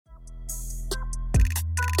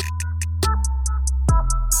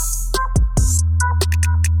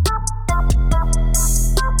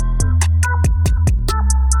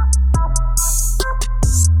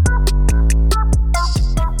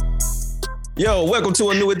Yo, welcome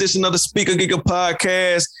to a new edition of the Speaker Giga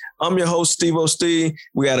podcast. I'm your host, Steve O'Steve.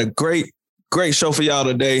 We got a great show for y'all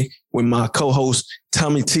today with my co-host,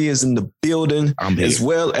 Tommy T is in the building, as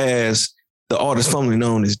well as the artist formerly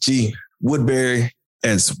known as G Woodbury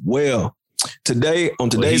as well. Today,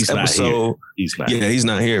 on today's episode, he's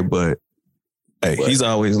not here, but hey, he's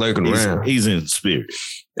always lurking around. He's in spirit.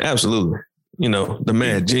 Absolutely. You know, the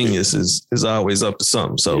mad genius is always up to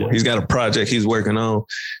something. So he's got a project he's working on.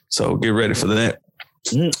 So get ready for that.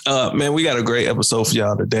 Man, we got a great episode for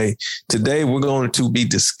y'all today. Today, we're going to be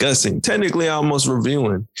discussing, technically almost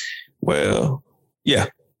reviewing. Well, yeah,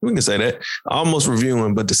 we can say that. Almost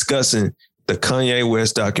reviewing, but discussing the Kanye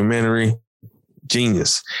West documentary,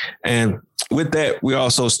 Genius. And with that, we're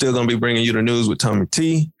also still going to be bringing you the news with Tommy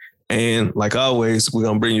T. And like always, we're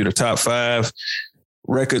going to bring you the top 5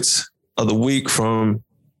 records of the week from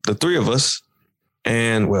the 3 of us,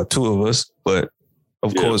 and 2 of us, but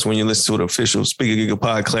of course, when you listen to the official Speaker Giga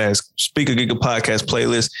podcast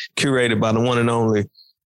playlist curated by the one and only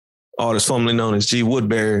artist formerly known as G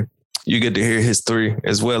Woodbury, you get to hear his 3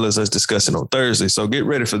 as well as us discussing on Thursday. So get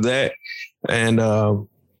ready for that. And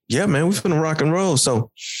yeah, man, we've been rock and roll.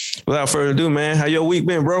 So without further ado, man, how your week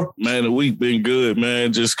been, bro? Man, the week been good,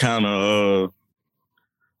 man. Just kind of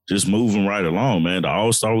just moving right along, man. The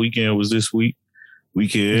All-Star weekend was this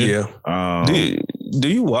weekend. Yeah. Do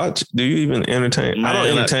you watch? Do you even entertain? Man, I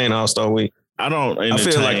don't entertain All-Star Week. I don't entertain.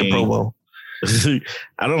 I feel like the Pro Bowl.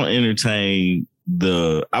 I don't entertain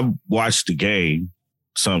I watch the game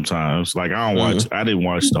sometimes. Like I don't watch. I didn't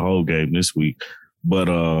watch the whole game this week, but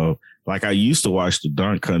like I used to watch the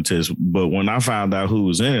dunk contest. But when I found out who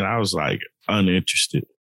was in it, I was like uninterested.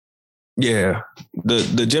 Yeah,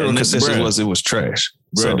 the general consensus was it was trash.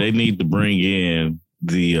 Bro, so they need to bring in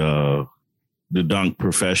the dunk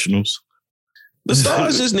professionals. The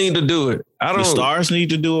stars just need to do it. The stars need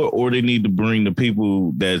to do it, or they need to bring the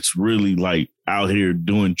people that's really like out here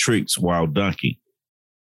doing tricks while dunking.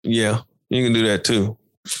 Yeah, you can do that too.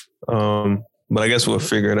 But I guess we'll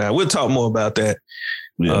figure it out. We'll talk more about that.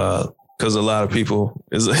 Because a lot of people,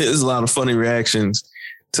 there's a lot of funny reactions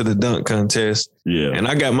to the dunk contest. Yeah. And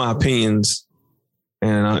I got my opinions,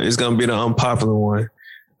 and it's going to be the unpopular one.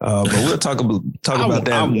 But we'll talk about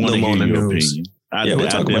that a little more in the news. We'll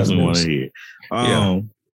talk about the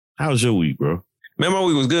news. How's your week, bro? Man, my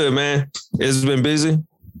week was good, man. It's been busy,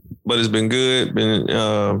 but it's been good.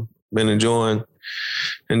 Been enjoying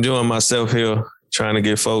myself here, trying to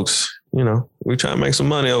get folks, you know, we trying to make some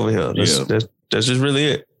money over here. That's just really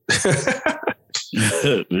it.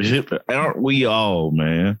 Aren't we all,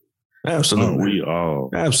 man? Absolutely. Aren't we all?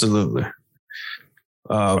 Absolutely.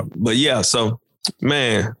 But yeah, so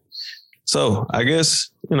man, so I guess,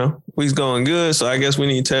 you know, week's going good. So I guess we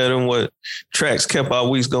need to tell them what tracks kept our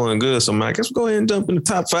weeks going good. So man, I guess we'll go ahead and jump in the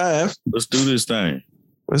top 5. Let's do this thing.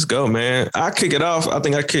 Let's go, man. I kick it off. I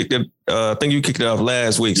think you kicked it off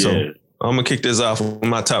last week. Yeah. So I'm going to kick this off with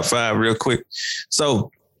my top 5 real quick.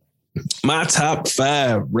 So my top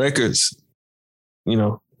 5 records, you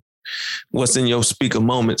know, what's in your speaker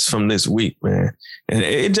moments from this week, man. And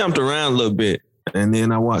it jumped around a little bit. And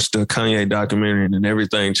then I watched the Kanye documentary and then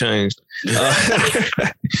everything changed.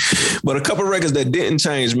 But a couple of records that didn't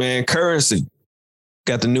change, man. Currency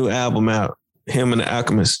got the new album out. Him and the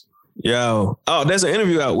Alchemist. Yo. Oh, there's an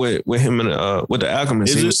interview out with him and with the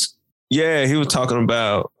Alchemist. He was talking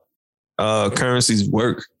about Currency's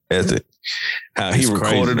work ethic. How he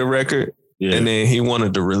recorded the record and then he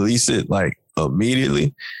wanted to release it like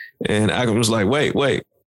immediately. And Alchemist was like, wait.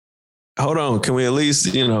 Hold on, can we at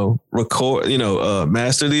least, you know, record, you know,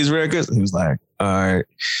 master these records? And he was like, all right.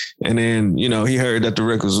 And then, you know, he heard that the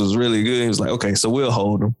records was really good. He was like, okay, so we'll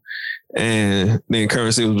hold them. And then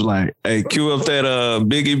Currency was like, hey, cue up that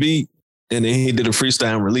Biggie beat. And then he did a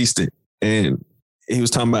freestyle and released it. And he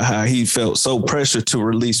was talking about how he felt so pressured to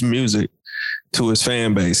release music to his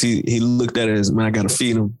fan base. He looked at it as, man, I got to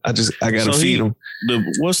feed him. I got to feed him.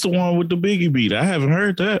 What's the one with the Biggie beat? I haven't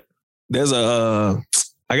heard that. There's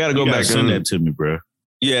I got to go back and send that to me, bro.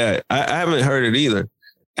 Yeah, I haven't heard it either,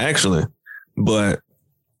 actually. But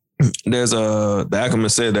there's the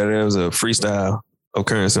Alchemist said that there was a freestyle of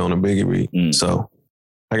Currency on a Biggie beat. So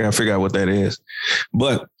I got to figure out what that is.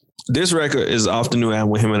 But this record is off the new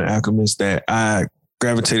album with him and the Alchemist that I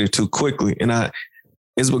gravitated to quickly. And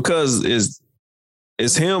it's because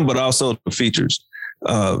it's him, but also the features.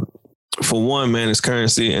 For one, man, it's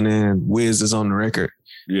Currency, and then Wiz is on the record.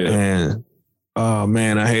 Yeah. And oh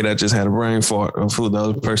man, I hate I just had a brain fart of who the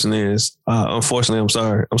other person is. Unfortunately, I'm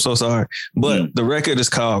sorry. I'm so sorry. But the record is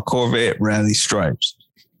called Corvette Rally Stripes.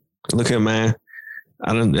 Look here, man.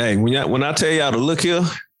 Hey, when I tell y'all to look here, man.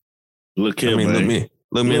 look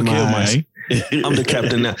me in my eyes. I'm the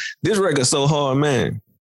captain now. This record's so hard, man.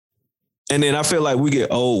 And then I feel like we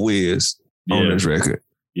get old Wiz on this record.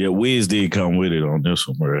 Yeah, Wiz did come with it on this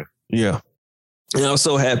one, bro. Yeah. And I was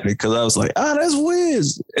so happy because I was like, that's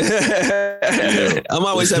Wiz. I'm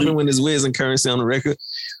always happy when there's Wiz and Currency on the record.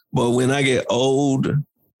 But when I get old,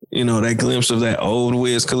 that glimpse of that old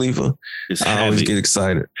Wiz Khalifa, I always get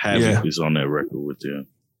excited. Havoc is on that record with them.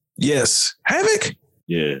 Yes. Havoc?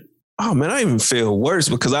 Yeah. Oh, man, I even feel worse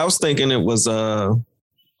because I was thinking it was,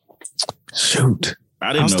 shoot.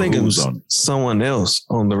 I was thinking who was on it. Someone else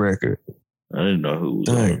on the record. I didn't know who was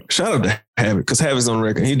on it. Shout out to Havoc because Havoc's on the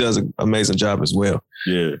record. He does an amazing job as well.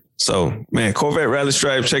 Yeah. So, man, Corvette Rally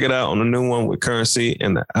Stripe, check it out on the new one with Currency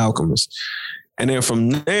and The Alchemist. And then from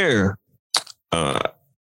there, I'm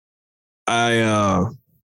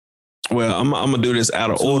gonna do this out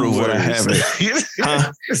of order of what I have it.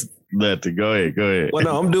 Huh? Nothing. Go ahead. Well,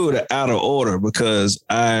 no, I'm doing it out of order because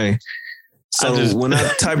when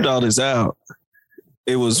I typed all this out,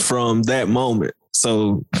 it was from that moment.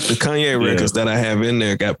 So the Kanye records that I have in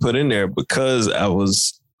there got put in there because I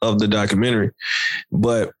was of the documentary.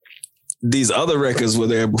 But these other records were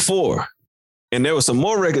there before. And there were some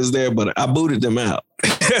more records there, but I booted them out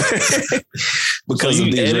because of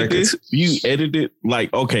these records. You edited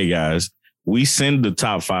like, okay, guys, we send the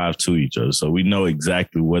top 5 to each other, so we know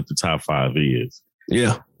exactly what the top 5 is.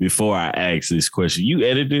 Yeah. Before I ask this question, you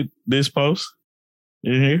edited this post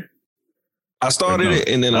in here? I started it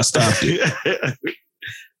and then I stopped it.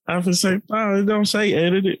 I was say, it don't say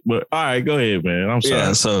edited, but all right, go ahead, man. I'm sorry.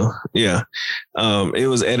 Yeah, so it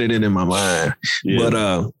was edited in my mind. Yeah.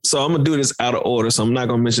 But so I'm gonna do this out of order. So I'm not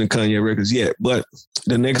gonna mention Kanye records yet. But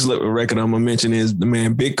the next record I'm gonna mention is the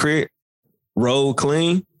man Big Crit, Roll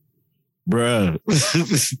Clean. Bruh.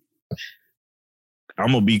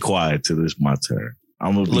 I'm gonna be quiet till it's my turn.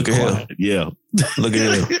 I'm gonna look at him. Yeah. Look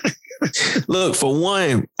at him. Look, for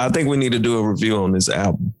one, I think we need to do a review on this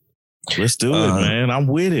album. Let's do it, man. I'm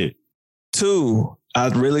with it. 2, I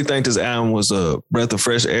really think this album was a breath of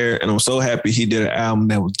fresh air, and I'm so happy he did an album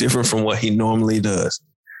that was different from what he normally does,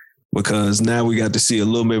 because now we got to see a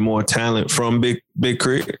little bit more talent from Big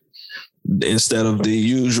Crit instead of the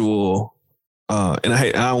usual. And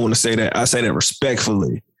I don't want to say that. I say that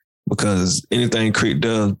respectfully because anything Crit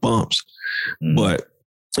does bumps. Mm-hmm. But,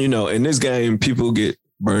 in this game, people get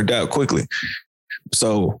burned out quickly.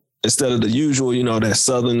 So instead of the usual, that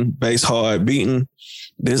Southern bass hard beating,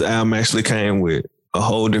 this album actually came with a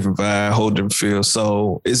whole different vibe, whole different feel.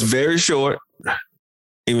 So it's very short,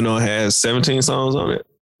 even though it has 17 songs on it.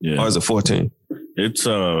 Yeah. Or is it 14? It's,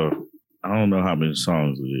 I don't know how many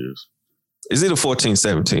songs it is. It's either 14,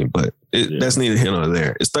 17, but that's neither here nor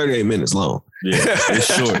there. It's 38 minutes long. Yeah,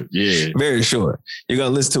 it's short. Yeah. Very short. You're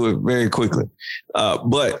going to listen to it very quickly.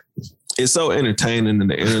 But it's so entertaining in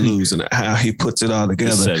the interludes and how he puts it all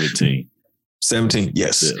together. It's 17,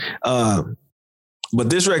 yes. Yeah. But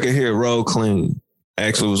this record here, Roll Clean,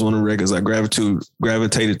 actually was one of the records I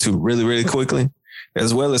gravitated to really, really quickly,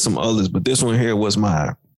 as well as some others. But this one here was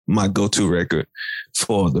my go-to record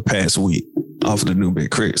for the past week off of the new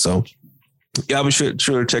Big Crit. So y'all be sure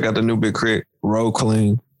to check out the new Big Crit, Roll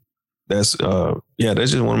Clean. That's just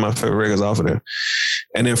one of my favorite records off of there.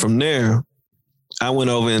 And then from there, I went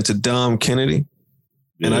over into Dom Kennedy,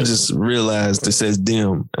 and I just realized it says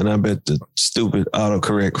Dim, and I bet the stupid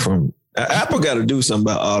autocorrect from Apple got to do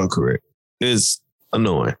something about autocorrect. It's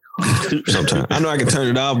annoying sometimes. I know I can turn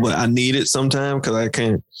it off, but I need it sometimes because I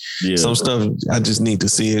can't. Yeah. Some stuff I just need to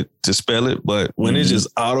see it to spell it, but when it's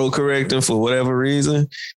just autocorrecting for whatever reason,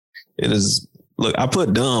 it is. Look, I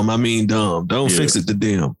put dumb. I mean dumb. Don't fix it to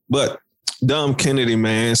dim. But Dom Kennedy,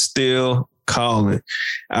 man, still calling.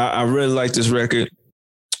 I really like this record.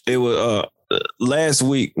 It was last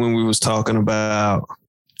week when we was talking about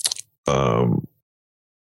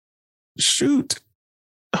shoot,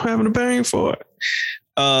 I'm having a bang for it.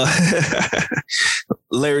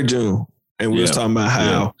 Larry June, and we was talking about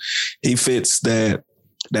how he fits that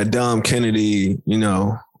Dom Kennedy,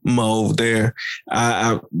 mold there.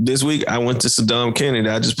 I this week I went to Saddam Kennedy.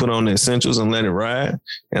 I just put on the essentials and let it ride,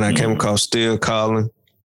 and I came across Still Calling.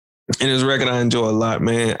 And his record I enjoy a lot,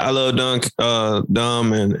 man. I love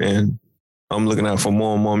Dom, and I'm looking out for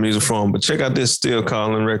more and more music from him. But check out this Still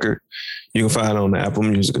Calling record. You can find it on the Apple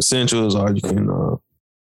Music Essentials, or you can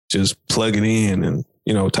just plug it in and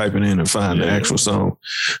type it in and find the actual song.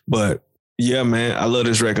 But yeah, man, I love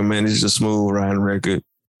this record, man. It's a smooth riding record.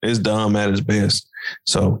 It's Dom at his best.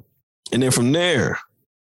 So, and then from there,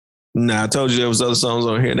 I told you there was other songs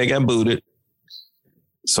on here. They got booted.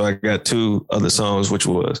 So I got 2 other songs, which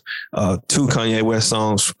was 2 Kanye West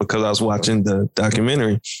songs because I was watching the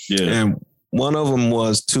documentary. Yeah. And one of them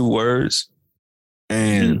was 2 words.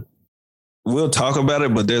 and we'll talk about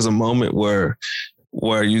it. But there's a moment where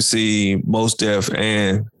you see Mos Def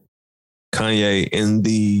and Kanye in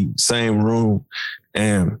the same room,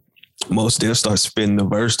 and Mos Def starts spitting the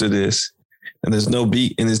verse to this, and there's no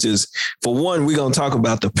beat, and it's just, for one, we're gonna talk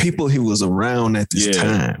about the people he was around at this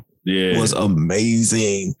time. Yeah, was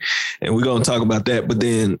amazing, and we're gonna talk about that. But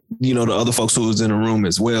then, you know, the other folks who was in the room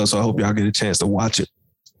as well. So I hope y'all get a chance to watch it.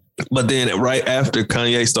 But then right after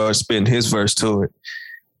Kanye starts spitting his verse to it,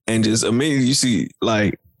 and just immediately you see,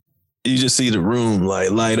 like, you just see the room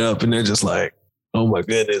like light up, and they're just like, oh my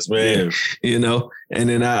goodness, man. You know? And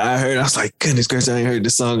then I was like, goodness gracious, I ain't heard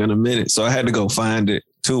this song in a minute. So I had to go find it.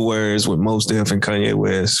 2 words with Mos Def and Kanye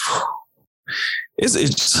West.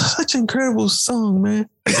 It's such an incredible song, man.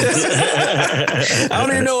 I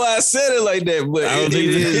don't even know why I said it like that, but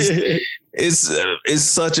it's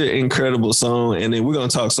such an incredible song. And then we're gonna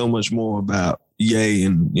talk so much more about Ye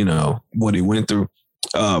and, you know, what he went through.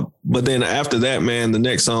 But then after that, man, the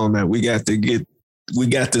next song that we got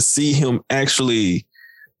to see him actually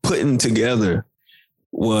putting together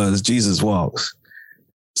was Jesus Walks.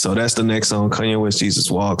 So that's the next song, Kanye West, Jesus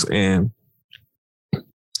Walks. And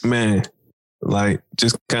man, like,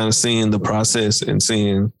 just kind of seeing the process and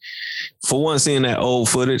seeing that old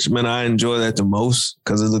footage, man, I enjoy that the most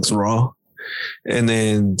because it looks raw. And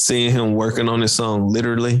then seeing him working on this song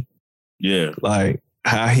literally. Yeah. Like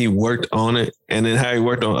how he worked on it, and then how he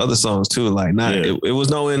worked on other songs too. Like it was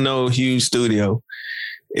in no huge studio.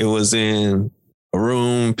 It was in a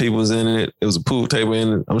room, people was in it. It was a pool table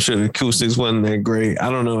in it. I'm sure the acoustics wasn't that great. I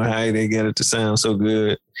don't know how they get it to sound so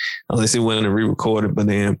good unless it went and re-recorded. But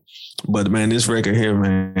man, this record here,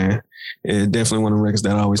 man, it definitely one of the records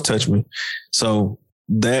that always touch me. So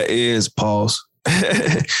that is pause.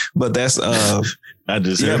 But that's man,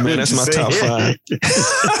 that's my top 5.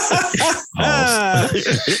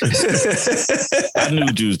 I knew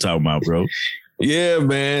what you was talking about, bro. Yeah,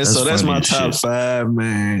 man. So that's my top 5,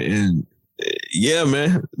 man. And yeah,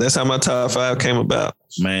 man, that's how my top 5 came about.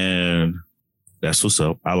 Man, that's what's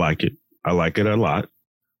up. I like it. I like it a lot.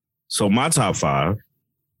 So my top 5,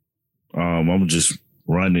 I'm just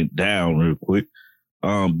running it down real quick.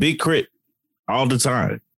 Big Crit, All the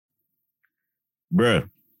Time. Bruh,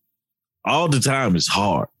 All the Time is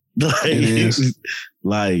hard.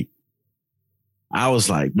 Like, I was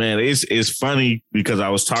like, man, it's funny because I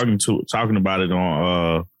was talking about it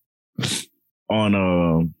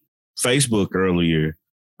on Facebook earlier,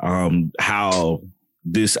 how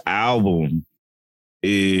this album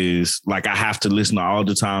is like, I have to listen to All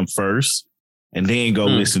the Time first and then go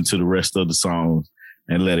listen to the rest of the songs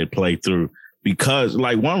and let it play through. Because,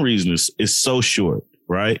 like, one reason is it's so short,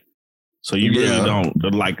 right? So you really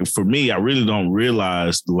don't, like, for me, I really don't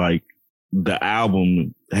realize, like, the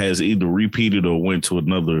album has either repeated or went to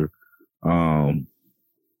another, album.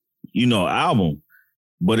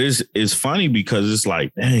 But it's funny because it's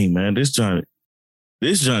like, dang, man, this joint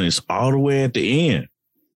is all the way at the end,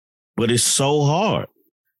 but it's so hard.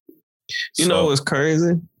 You know what's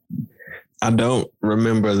crazy? I don't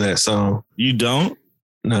remember that song. You don't?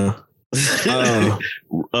 No.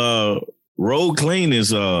 Road Clean is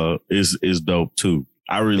dope too.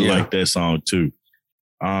 I really like that song too.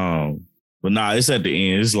 But nah, it's at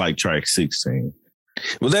the end. It's like track 16.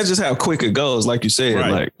 Well, that's just how quick it goes. Like you said,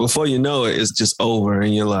 like before you know it, it's just over,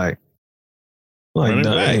 and you're like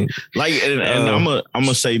dang. Like, and I'm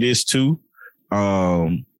gonna say this too.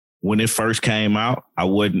 When it first came out, I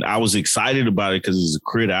was excited about it because it's a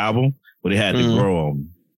Crit album, but it had to grow on me.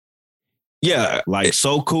 Yeah, like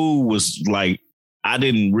So Cool was like, I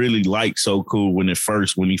didn't really like So Cool when he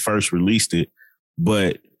first released it,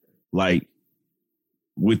 but like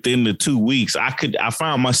within the 2 weeks, I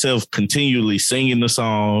found myself continually singing the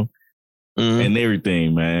song and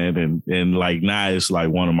everything, man, and like now it's like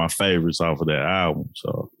one of my favorites off of that album.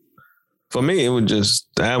 So for me, it was just,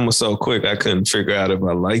 the album was so quick I couldn't figure out if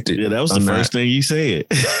I liked it. Yeah, that was the first thing you said.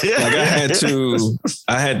 Like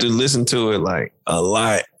I had to listen to it like a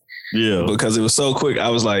lot. Yeah. Because it was so quick. I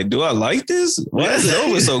was like, do I like this? Why is it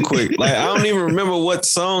over so quick? Like, I don't even remember what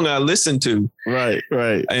song I listened to. Right.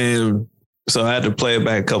 And so I had to play it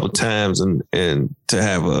back a couple of times and to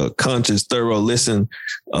have a conscious, thorough listen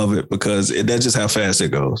of it, because that's just how fast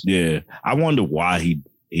it goes. Yeah. I wonder why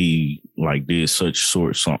he like did such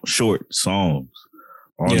short songs.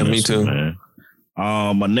 Yeah, me too. Man.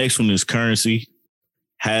 My next one is Currency,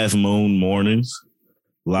 Half Moon Mornings.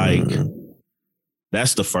 Like,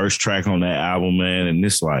 that's the first track on that album, man. And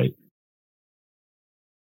it's like,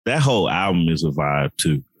 that whole album is a vibe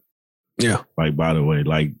too. Yeah. Like, by the way,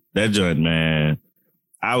 like that joint, man,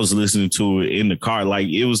 I was listening to it in the car. Like,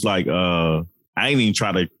 it was like, I I ain't even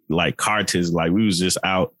try to like car test. Like we was just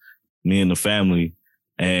out, me and the family,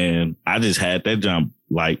 and I just had that jump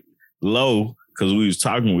like low because we was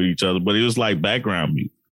talking with each other, but it was like background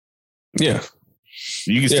music. Yeah.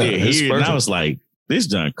 You can still hear it. And I was like, this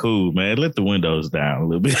junk cool, man. Let the windows down a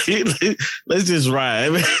little bit. Let's just ride.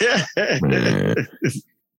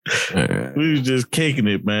 We was just kicking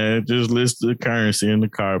it, man. Just listen to the Currency in the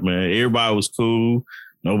car, man. Everybody was cool.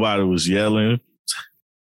 Nobody was yelling.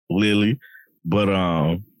 Lily. But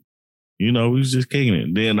we was just kicking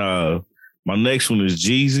it. Then my next one is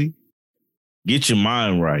Jeezy. Get Your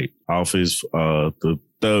Mind Right off his the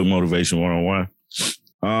Thug Motivation 101.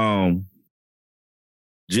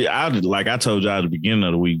 Like I told y'all at the beginning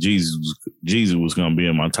of the week, Jeezy was gonna be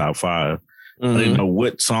in my top 5. I didn't know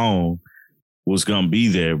what song was gonna be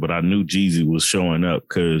there, but I knew Jeezy was showing up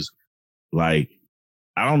because, like,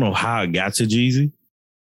 I don't know how I got to Jeezy,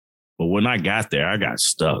 but when I got there, I got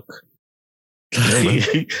stuck.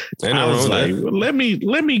 I was like, well, let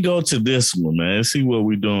me go to this one, man. See what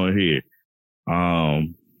we're doing here.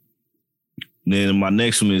 Then my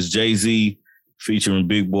next one is Jay-Z featuring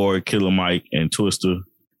Big Boy, Killer Mike, and Twista.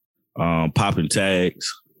 Popping Tags.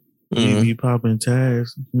 We be popping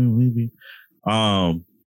tags. Man,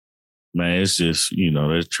 it's just,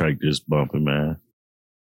 that track just bumping, man.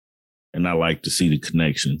 And I like to see the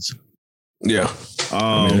connections. Yeah.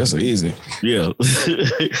 That's easy. Yeah.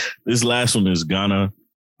 This last one is Gunna,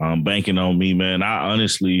 Banking on Me, man. I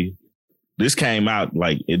honestly, this came out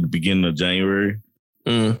like at the beginning of January.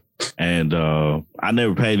 And I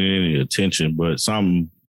never paid it any attention, but some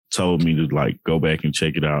told me to like go back and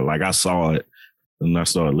check it out. Like I saw it and I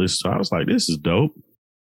started listening to it. I was like, this is dope.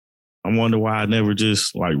 I wonder why I never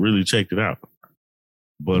just like really checked it out.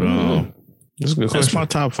 But that's my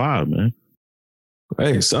top 5, man.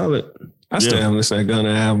 Hey, solid. I still haven't listened to that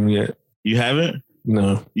Gunna album yet. You haven't?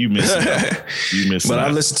 No. You missed it. You missed it. But I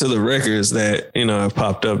listened to the records that, have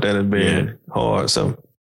popped up that have been hard. So,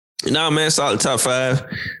 man, solid top 5.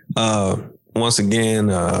 Once again,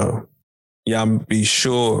 y'all be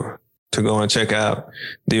sure to go and check out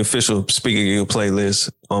the official Speaker Gear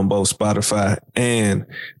playlist on both Spotify and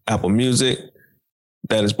Apple Music.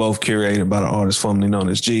 That is both curated by the artist formerly known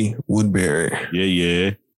as G. Woodbury.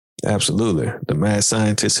 Yeah. Absolutely. The mad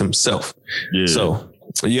scientist himself. Yeah. So,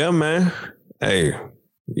 yeah, man. Hey.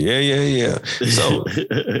 Yeah. So,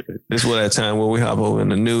 this was that time where we hop over in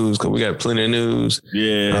the news because we got plenty of news.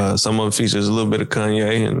 Yeah. Some of it features a little bit of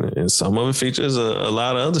Kanye and some of it features a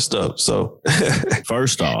lot of other stuff. So,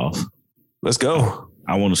 first off, let's go.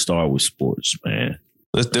 I want to start with sports, man.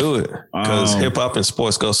 Let's do it because hip hop and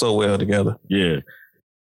sports go so well together. Yeah.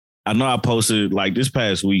 I know I posted like this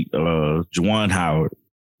past week, Juwan Howard,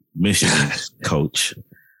 Michigan's coach,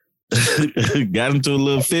 got into a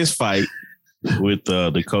little fist fight with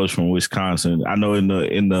the coach from Wisconsin. I know in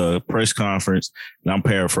the press conference, and I'm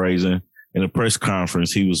paraphrasing, in the press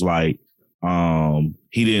conference, he was like,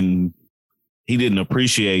 he didn't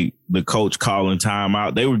appreciate the coach calling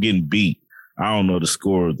timeout. They were getting beat. I don't know the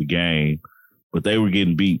score of the game, but they were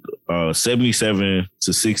getting beat.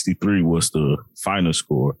 77-63 was the final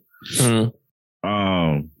score.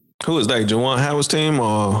 Mm-hmm. Who is that? Juwan Howard's team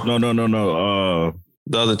or no?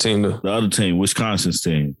 The other team. The other team, Wisconsin's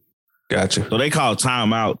team. Gotcha. So they called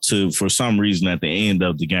timeout for some reason at the end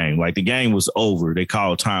of the game. Like the game was over. They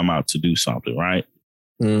called timeout to do something, right?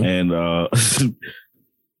 And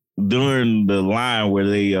during the line where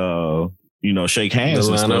they shake hands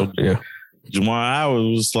and stuff, Juwan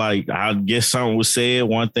Howard was like, I guess something was said,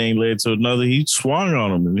 one thing led to another. He swung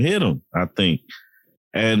on him and hit him, I think.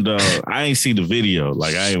 And I ain't see the video.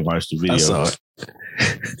 Like I ain't watched the video. I saw it.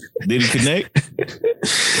 Did he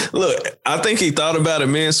connect? Look, I think he thought about it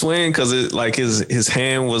mid-swing because it like his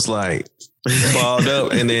hand was like balled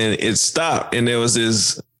up and then it stopped and there was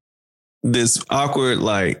this awkward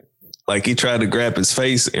like he tried to grab his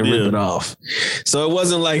face and rip it off. So it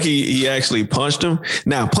wasn't like he actually punched him.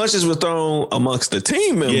 Now punches were thrown amongst the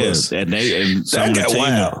team members. Yes, and some of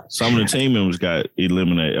the team members got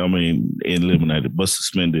eliminated, but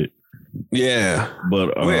suspended. Yeah,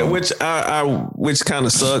 but which kind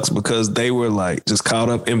of sucks because they were like just caught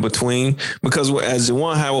up in between. Because as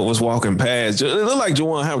Juwan Howard was walking past, it looked like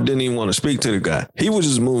Juwan Howard didn't even want to speak to the guy. He was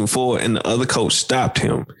just moving forward, and the other coach stopped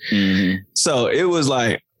him. Mm-hmm. So it was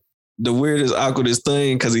like the weirdest, awkwardest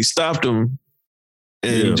thing because he stopped him,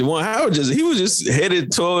 and Juwan Howard he was just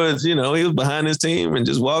headed towards he was behind his team and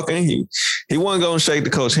just walking. He wasn't going to shake the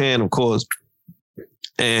coach's hand, of course.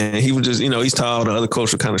 And he was just, he's tall. The other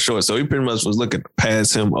coach was kind of short. So he pretty much was looking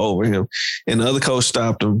past him, over him. And the other coach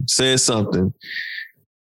stopped him, said something.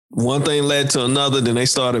 one thing led to another. Then they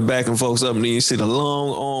started backing folks up, and then you see the long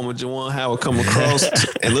arm of Juwan Howard come across.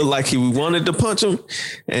 It looked like he wanted to punch him,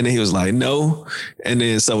 and then he was like, no. And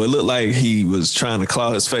then so it looked like he was trying to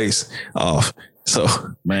claw his face off. So,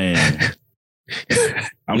 man,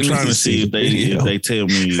 I'm trying to see if they tell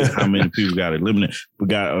me how many people got eliminated, but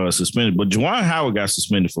got suspended. But Juwan Howard got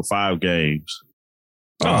suspended for 5 games,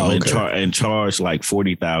 and charged like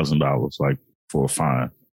 $40,000, like for a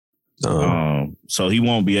fine. So he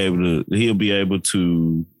won't be able to. He'll be able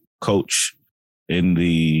to coach in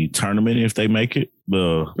the tournament if they make it,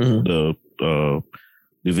 the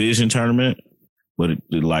division tournament. But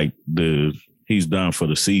he's done for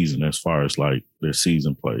the season as far as like their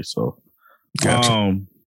season play. So, gotcha.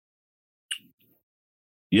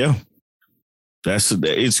 Yeah,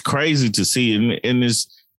 it's crazy to see, and it's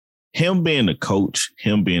him being a coach,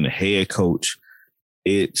 him being a head coach.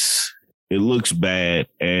 It looks bad,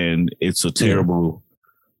 and it's a terrible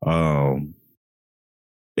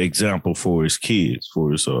example for his kids,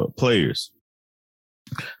 for his players.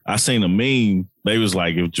 I seen a meme. They was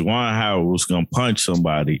like, if Juwan Howard was going to punch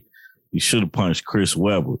somebody, he should have punched Chris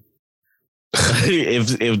Webber.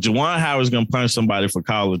 if Juwan Howard was going to punch somebody for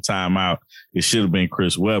calling timeout, it should have been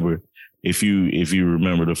Chris Webber. If you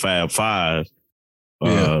remember the Fab Five,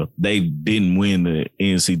 they didn't win the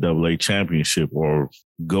NCAA championship or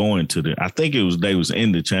going to I think they was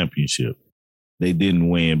in the championship. They didn't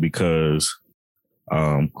win because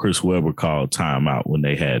Chris Webber called timeout when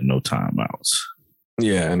they had no timeouts.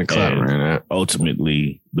 Yeah, and the clock ran out.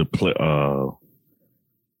 Ultimately,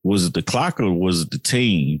 was it the clock or was it the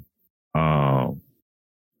team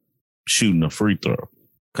shooting a free throw?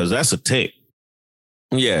 Because that's a tech.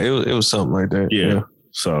 Yeah, it was something like that. Yeah.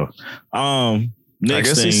 So, I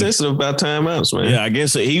guess he's sensitive about timeouts, man. Yeah, I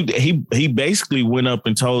guess he basically went up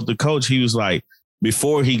and told the coach. He was like,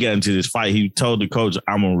 before he got into this fight, he told the coach,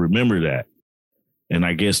 "I'm gonna remember that." And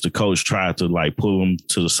I guess the coach tried to like pull him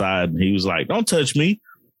to the side, and he was like, "Don't touch me."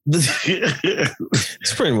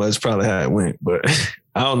 It's pretty much probably how it went, but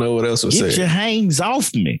I don't know what else was said. Get your hands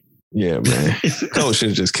off me. Yeah, man. Coach should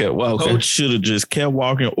have just kept walking. Coach should have just kept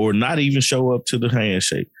walking, or not even show up to the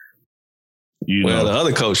handshake. The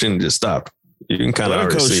other coach shouldn't just stop. You can kind of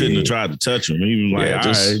coach shouldn't have tried to touch him. He was like,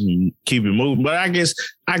 just, all right, keep it moving. But I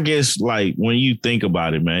guess like when you think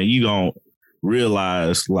about it, man, you don't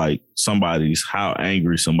realize like how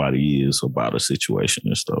angry somebody is about a situation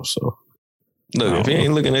and stuff. So look, if he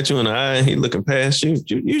ain't looking at you in the eye and he looking past you,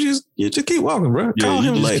 you just keep walking, bro. Yeah, call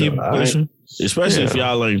him later. Keep pushing. Especially if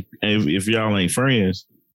y'all ain't friends.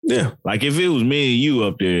 Yeah. Like if it was me and you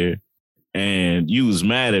up there and you was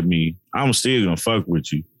mad at me, I'm still gonna fuck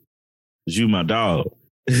with you. Cause you my dog.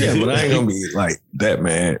 Yeah, but I ain't gonna be like that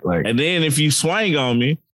mad. Like, and then if you swing on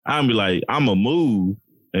me, I'm be like, I'ma move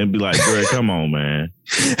and be like, bro, come on, man.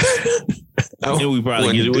 Then we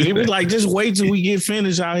probably get it. We be like, just wait till we get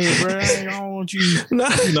finished out here, bro. I don't want you.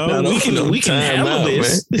 We can handle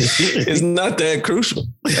this. It's not that crucial.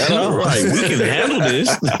 Right, we can handle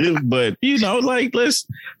this, but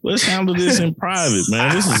let's handle this in private,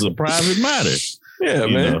 man. This is a private matter. Yeah,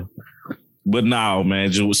 man. But no,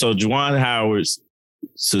 man. So Juwan Howard's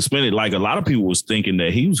suspended. Like a lot of people was thinking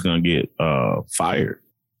that he was gonna get fired.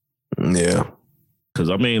 Yeah, because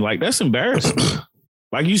I mean, like that's embarrassing.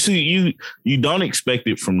 Like you see, you don't expect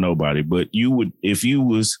it from nobody, but you would if it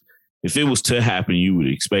was to happen, you would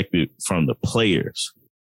expect it from the players,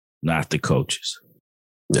 not the coaches.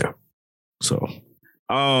 Yeah. So,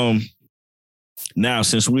 now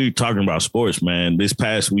since we're talking about sports, man, this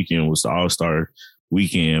past weekend was the All-Star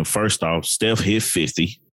weekend. First off, Steph hit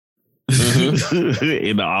 50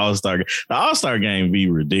 in the All-Star game. The All-Star game be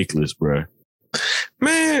ridiculous, bro.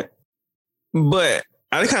 Man, but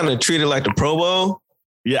I kind of treat it like the Pro Bowl.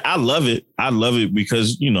 Yeah, I love it. I love it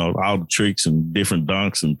because, all the tricks and different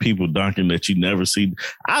dunks and people dunking that you never see.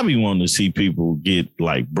 I be wanting to see people get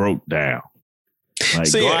like broke down.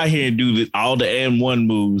 Like go out here and do all the and one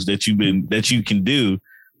moves that you can do,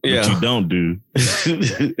 but you don't do.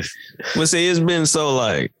 But see, it's been so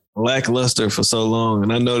like lackluster for so long,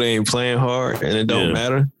 and I know they ain't playing hard, and it don't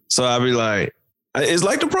matter. So I be like, it's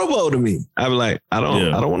like the Pro Bowl to me. I be like, I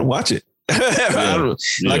don't want to watch it.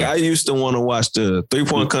 Like I used to want to watch the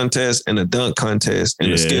 3-point contest and the dunk contest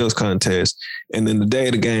and the skills contest, and then the day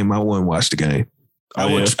of the game, I wouldn't watch the game. I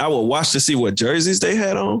would watch to see what jerseys they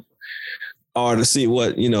had on, or to see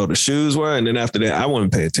what the shoes were, and then after that, I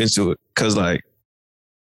wouldn't pay attention to it because I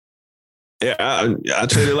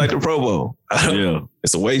treat it like the Pro Bowl.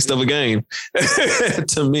 It's a waste of a game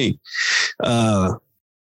to me.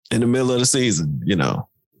 In the middle of the season,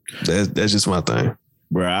 that's just my thing.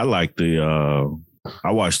 Bro, I like the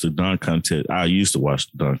I watched the dunk contest. I used to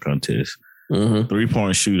watch the dunk contest.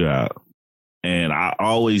 3-point shootout. And I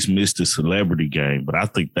always missed the celebrity game, but I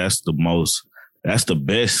think that's the best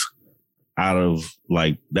out of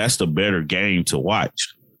that's the better game to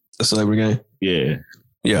watch. The celebrity game? Yeah.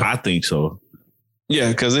 Yeah. I think so.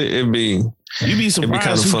 Yeah, because you'd be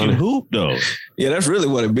surprised who can hoop though. Yeah, that's really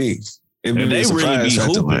what it be. They really be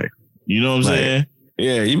hooping. You know what I'm saying?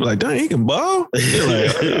 Yeah, you be like, dang, he can ball. You're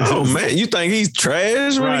like, oh man, you think he's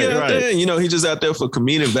trash when he get out there? You know, he's just out there for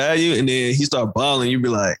comedic value, and then he start balling. You be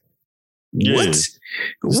like, what? This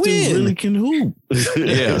dude really can hoop.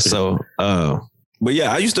 Yeah. So, but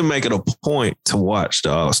yeah, I used to make it a point to watch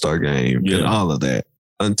the All-Star game and all of that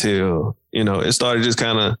until it started just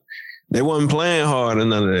kind of. They wasn't playing hard and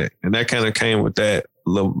none of that. And that kind of came with that.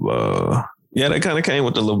 That kind of came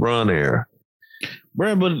with the LeBron era.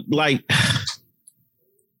 Bro, but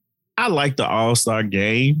I like the All-Star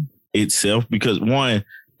game itself because one,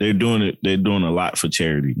 they're doing a lot for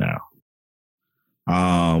charity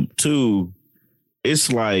now. Two,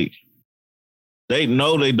 it's like they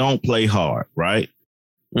know they don't play hard, right?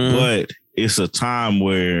 But it's a time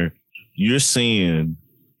where you're seeing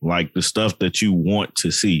the stuff that you want to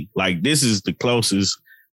see. This is the closest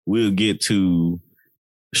we'll get to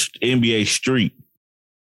NBA Street,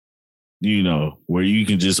 where you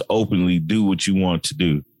can just openly do what you want to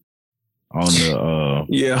do on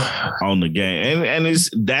the game. And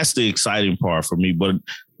that's the exciting part for me. But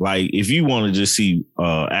if you want to just see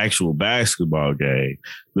actual basketball game,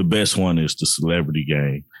 the best one is the celebrity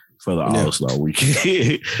game for the All-Star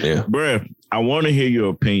weekend. Yeah. Bruh, I want to hear your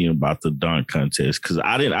opinion about the dunk contest because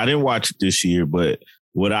I didn't watch it this year, but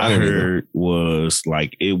what I heard was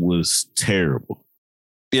it was terrible.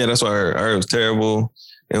 Yeah, that's what I heard. I heard it was terrible.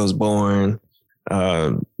 It was boring.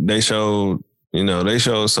 They showed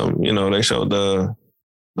some, they showed the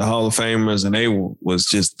Hall of Famers and they was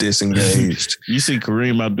just disengaged. You see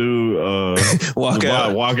Kareem Abdul walk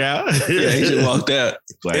out? Yeah, he just walked out.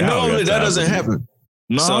 And normally that doesn't happen.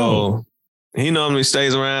 No. So he normally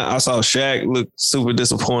stays around. I saw Shaq look super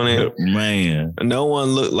disappointed. Man. No one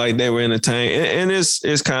looked like they were entertained. And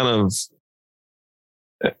it's kind of,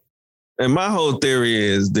 and my whole theory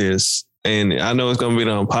is this, and I know it's going to be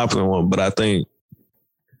the unpopular one, but I think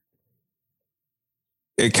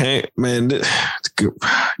it can't, man,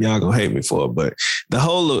 y'all going to hate me for it, but the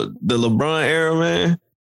LeBron era, man.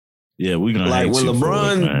 Yeah, we're going to hate when you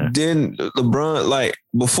LeBron,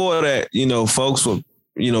 before that, folks were,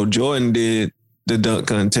 Jordan did the dunk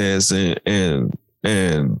contest and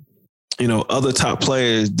other top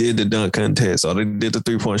players did the dunk contest or they did the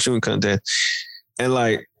 3-point shooting contest. And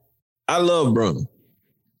I love Bron,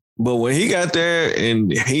 but when he got there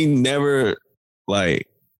and he never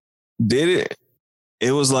did it,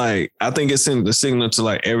 it was I think it sent the signal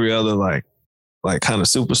to every other kind of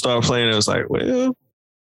superstar player. It was well,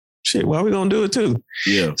 shit, why are we gonna do it too?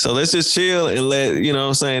 Yeah. So let's just chill and let,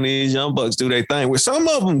 these young bucks do their thing. Which some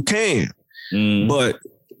of them can, but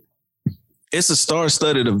it's a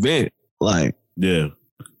star-studded event.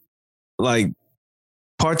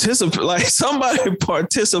 Participate, somebody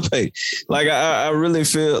participate. I really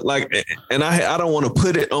feel and I don't want to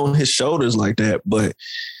put it on his shoulders like that, but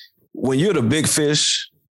when you're the big fish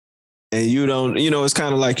and you don't, it's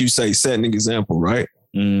kind of like you say, setting an example, right?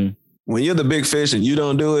 Mm. When you're the big fish and you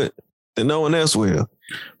don't do it, then no one else will.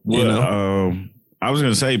 I was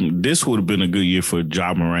going to say this would have been a good year for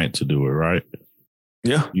Ja Morant to do it, right?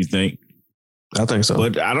 Yeah. You think? I think so.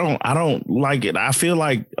 But I don't like it. I feel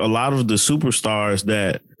like a lot of the superstars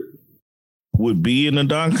that would be in the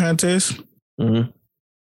dunk contest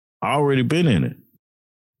already been in it.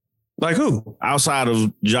 Like who? Outside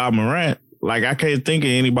of Ja Morant, I can't think of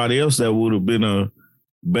anybody else that would have been a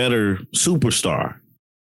better superstar.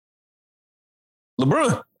 LeBron.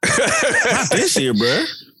 Not this year, bro.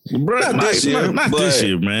 LeBron, not this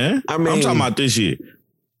year, man. I'm talking about this year.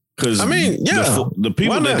 Because the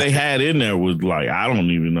people that they had in there was I don't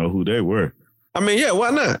even know who they were. Why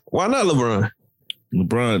not? Why not LeBron?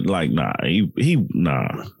 LeBron, nah. He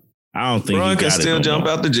nah. I don't think LeBron he can still jump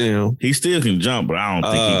out the gym. He still can jump, but I don't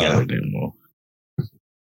think he got it anymore.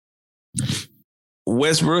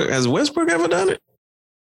 Westbrook, has Westbrook ever done it?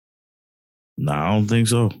 No, I don't think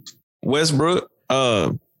so. Westbrook,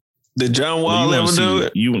 did John Wall ever do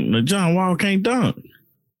it? John Wall can't dunk.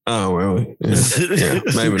 Oh, well, yeah,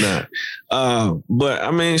 maybe not.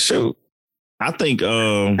 But shoot. I think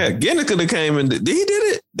Guinness could have came in. Did he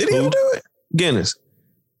did it? Did he ever do it? Guinness.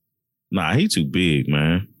 Nah, he too big,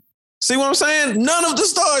 man. See what I'm saying? None of the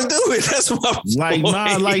stars do it. That's my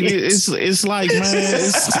point. It's man.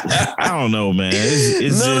 I don't know, man.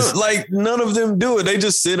 It's none of them do it. They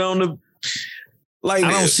just sit on the. Like,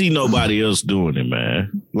 I don't see nobody else doing it,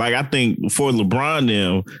 man. Like, I think for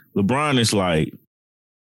LeBron is like,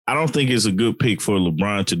 I don't think it's a good pick for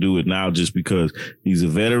LeBron to do it now just because he's a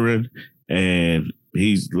veteran and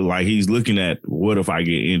he's looking at what if I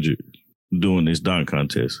get injured doing this dunk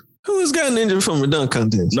contest. Who's gotten injured from a dunk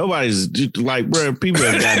contest? Nobody's like, bro, people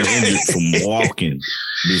have gotten injured from walking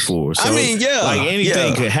before. So, I mean, yeah. Like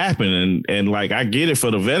anything could happen. And like, I get it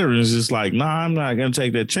for the veterans. It's like, nah, I'm not going to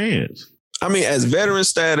take that chance. I mean, as veteran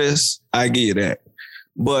status, I get you that.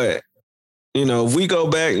 But, you know, if we go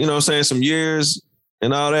back, you know what I'm saying, some years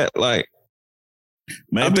and all that, like.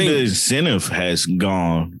 Maybe the incentive has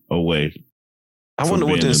gone away. I wonder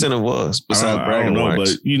what the incentive was besides bragging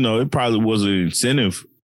rights. But, you know, it probably was an incentive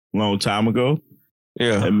a long time ago.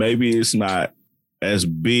 Yeah. And maybe it's not as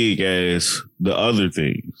big as the other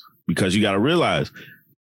things because you got to realize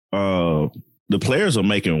the players are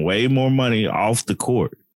making way more money off the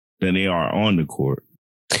court than they are on the court.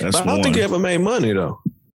 But I don't think you ever made money, though.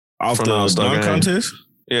 Off the dunk contest?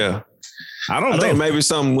 Yeah. I don't know. I think maybe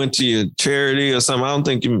something went to your charity or something. I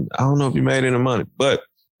don't know if you made any money. But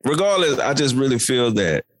regardless, I just really feel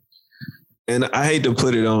that, and I hate to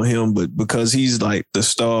put it on him, but because he's like the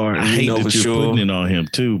star, I hate that you're putting it on him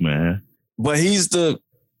too, man. But he's the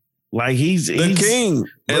king,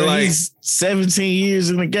 and like he's 17 years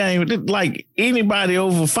in the game. Like anybody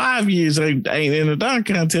over 5 years ain't in a dunk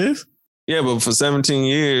contest. Yeah, but for 17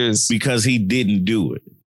 years because he didn't do it.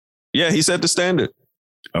 Yeah, he set the standard.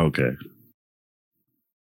 Okay.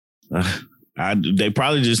 They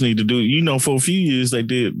probably just need to do, you know, for a few years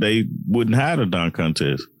they wouldn't have a dunk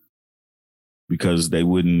contest because they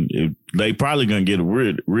probably gonna get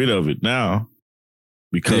rid of it now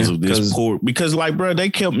because of this poor, because like, bro, they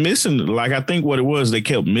kept missing, like, I think what it was, they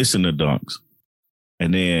kept missing the dunks.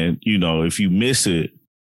 And then, you know, if you miss it,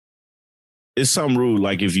 it's some rule.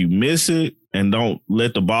 Like if you miss it and don't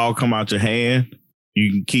let the ball come out your hand,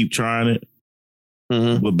 you can keep trying it.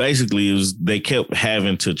 Mm-hmm. But basically, it was they kept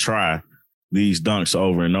having to try these dunks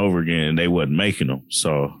over and over again, and they wasn't making them.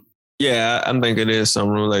 So yeah, I think it is some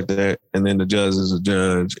rule like that. And then the judge is a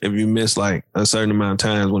judge. If you miss like a certain amount of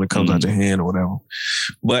times when it comes out your hand or whatever.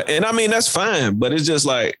 But and I mean that's fine. But it's just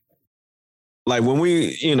like when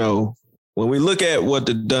we look at what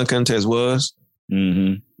the dunk contest was,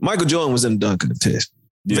 Michael Jordan was in the dunk contest.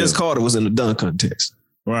 Yeah. Vince Carter was in the dunk contest.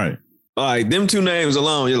 Right. Like them two names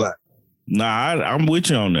alone, you're like. Nah, I'm with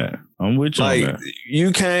you on that. I'm with you on that.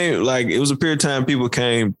 You came, like, it was a period of time people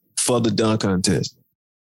came for the dunk contest.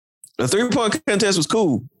 The 3-point contest was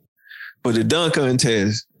cool, but the dunk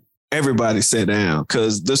contest, everybody sat down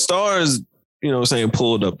because the stars, you know what I'm saying,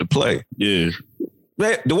 pulled up to play. Yeah.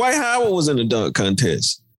 Dwight Howard was in the dunk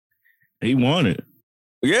contest. He won it.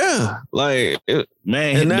 Yeah. Like,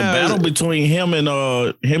 man, the battle between him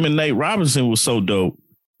and Nate Robinson was so dope.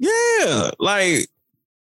 Yeah. Like,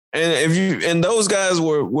 and those guys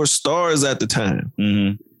were stars at the time.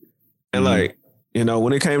 Mm-hmm. And like, you know,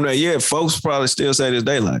 when it came to that, yeah, folks probably still say this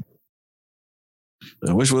day, like,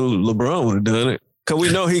 I wish LeBron would have done it. Cause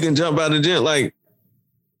we know he can jump out of the gym. Like,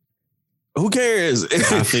 who cares?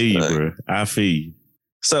 I feel you, bro. I feel you.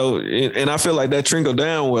 So, and I feel like that trickled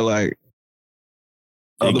down where like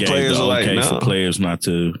other players are like, no. For players not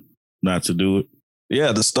to do it.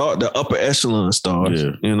 Yeah, the upper echelon stars,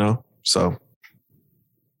 you know? So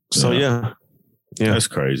yeah. That's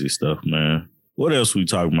crazy stuff, man. What else we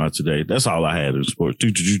talking about today? That's all I had in sports.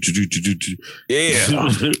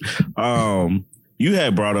 Yeah. You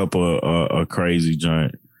had brought up a crazy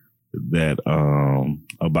joint that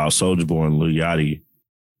about Soulja Boy and Lil Yachty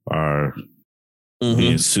are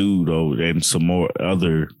being sued over, and some more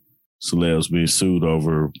other celebs being sued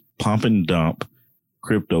over pump and dump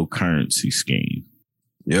cryptocurrency scheme.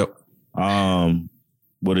 Yep.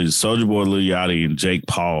 What is Soulja Boy, Lil Yachty, and Jake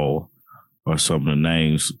Paul are some of the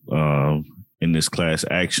names in this class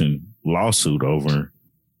action lawsuit over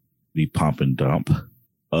the pump and dump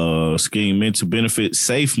scheme meant to benefit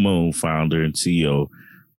SafeMoon founder and CEO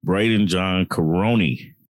Braden John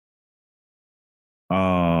Caroni.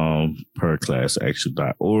 Per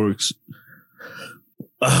classaction.org.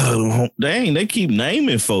 Dang, they keep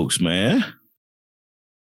naming folks, man.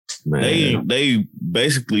 They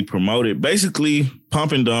basically promote it. Basically,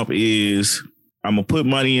 pump and dump is I'm gonna put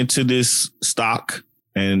money into this stock,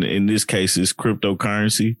 and in this case, it's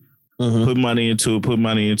cryptocurrency. Put money into it, and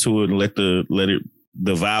let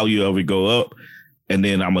the value of it go up, and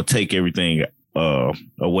then I'm gonna take everything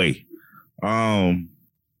away.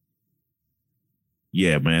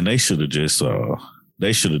 Yeah, man, they should have just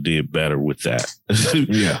did better with that.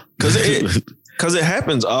 Yeah, because it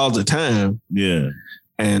happens all the time. Yeah.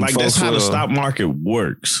 And like that's how the stock market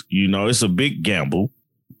works. You know, it's a big gamble,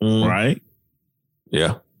 right?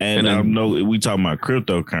 Yeah. And I know we talking about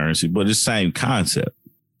cryptocurrency, but it's the same concept.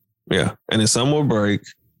 Yeah. And then some will break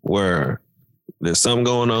where there's something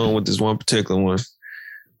going on with this one particular one.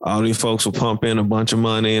 All these folks will pump in a bunch of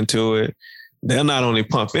money into it. They'll not only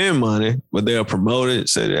pump in money, but they'll promote it,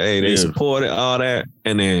 say, hey, they support it, all that.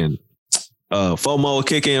 And then FOMO will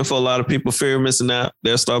kick in for a lot of people, fear of missing out.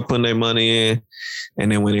 They'll start putting their money in.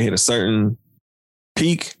 And then when they hit a certain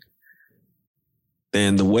peak,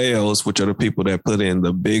 then the whales, which are the people that put in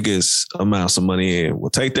the biggest amounts of money in, will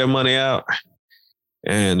take their money out.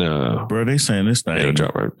 And bro, they saying this thing it'll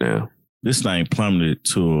drop right down. This thing plummeted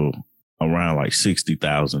to around like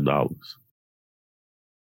 $60,000.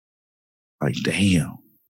 Like, damn.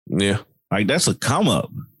 Yeah. Like, that's a come up.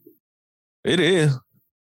 It is.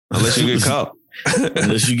 Unless you get caught.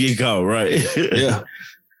 Unless you get caught, right? Yeah.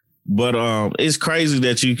 But it's crazy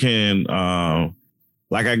that you can,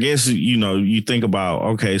 like, I guess, you know, you think about,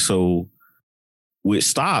 okay, so with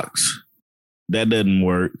stocks, that doesn't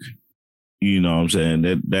work. You know what I'm saying?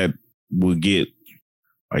 That would get,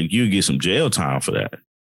 like, you get some jail time for that.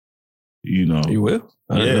 You know? You will?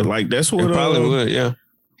 Yeah, like, that's what. It probably would, yeah.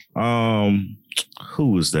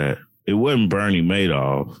 Who was that? It wasn't Bernie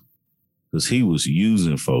Madoff because he was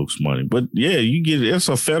using folks' money. But yeah, you get it's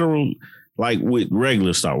a federal, like with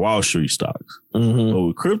regular stock, Wall Street stocks. Mm-hmm. But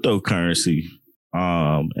with cryptocurrency,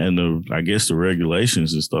 and I guess the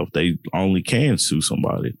regulations and stuff, they only can sue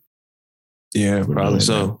somebody. Yeah, probably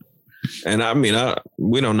so. And I mean,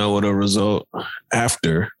 we don't know what a result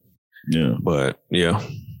after. Yeah, but yeah,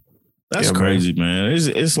 that's crazy, man.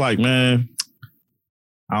 It's like, man,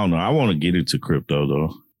 I don't know. I want to get into crypto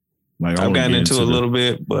though. Like I've gotten into a little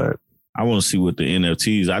bit, but I want to see what the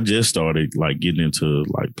NFTs. I just started like getting into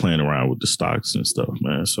like playing around with the stocks and stuff,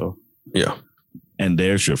 man. So yeah. And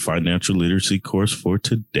there's your financial literacy course for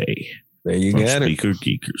today. There you got Speaker it.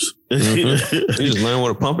 Geekers. Mm-hmm. You just learn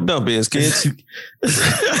what a pump and dump is, kids.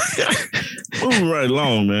 Moving right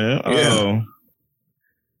along, man. Yeah.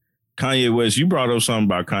 Kanye West. You brought up something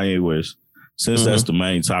about Kanye West. Since that's the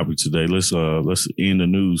main topic today, let's end the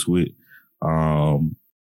news with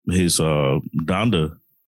his Donda.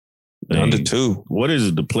 Donda 2. What is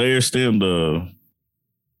it? The player stem, the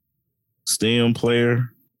stem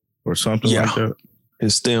player or something like that?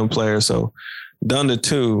 His stem player. So Donda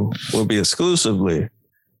 2 will be exclusively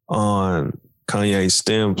on Kanye's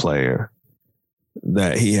stem player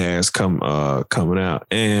that he has coming out.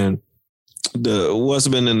 And what's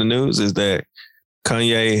been in the news is that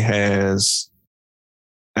Kanye has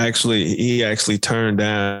actually turned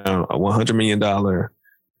down a $100 million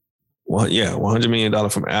 $100 million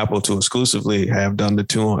from Apple to exclusively have Donda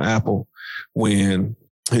 2 on Apple, when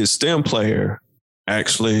his stem player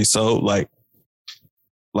actually sold like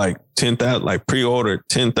 10,000, like pre-ordered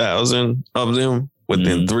 10,000 of them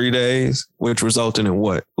within 3 days, which resulted in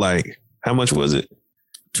what? Like, how much was it?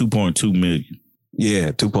 2.2 million.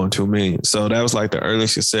 Yeah, 2.2 million. So that was like the early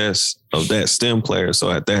success of that stem player.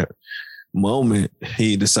 So at that moment,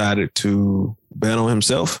 he decided to bet on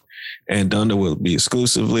himself, and Donda will be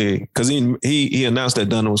exclusively, because he announced that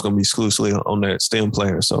Donda was going to be exclusively on that stem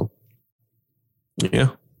player. So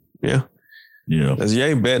yeah. That's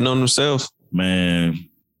Ye betting on himself. Man,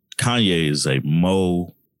 Kanye is a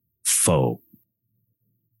mofo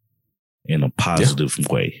in a positive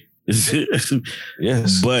way.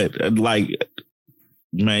 Yes. But like,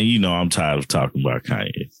 man, you know I'm tired of talking about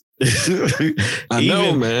Kanye. I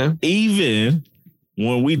know, man. Even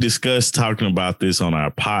when we discussed talking about this on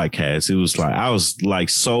our podcast, it was like I was like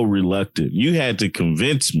so reluctant. You had to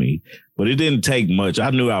convince me, but it didn't take much.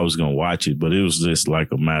 I knew I was going to watch it, but it was just like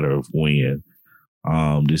a matter of when.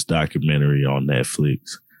 This documentary on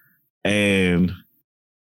Netflix, and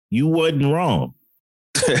you wasn't wrong.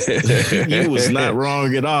 You was not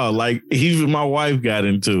wrong at all. Like, even my wife got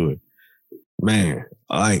into it. Man,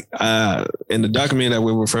 like and the documentary that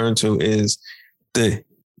we're referring to is the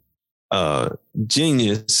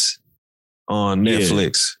Genius on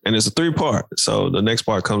Netflix, and it's a 3-part. So the next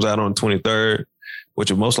part comes out on 23rd,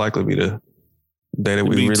 which will most likely be the day that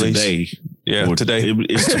we release today. Yeah, today.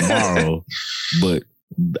 It's tomorrow, but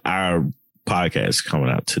our podcast is coming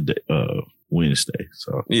out today, Wednesday.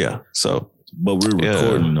 So but we're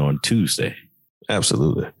recording on Tuesday.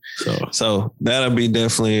 Absolutely. So that'll be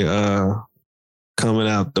definitely coming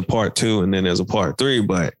out, the part 2, and then there's a part 3.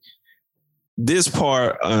 But this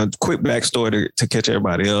part, quick backstory to catch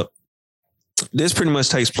everybody up. This pretty much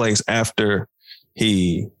takes place after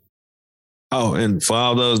he. Oh, and for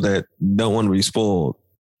all those that don't want to be spoiled,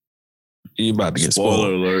 you're about to get spoiled.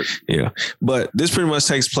 Spoiler alert. Yeah. But this pretty much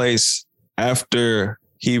takes place after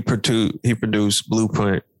he produced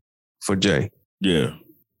Blueprint for Jay. Yeah.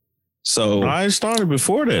 So no, it started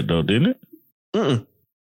before that though, didn't it? Mm-mm.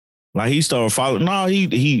 Like he started following. No,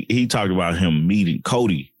 he talked about him meeting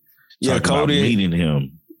Cody. Yeah, Cody meeting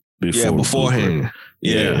him beforehand.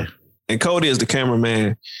 Yeah. And Cody is the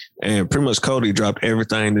cameraman, and pretty much Cody dropped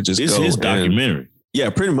everything to just it's go. His documentary. Yeah,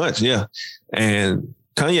 pretty much. Yeah. And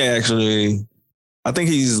Kanye actually, I think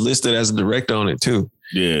he's listed as a director on it too.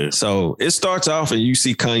 Yeah. So it starts off and you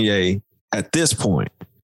see Kanye at this point,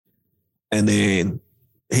 and then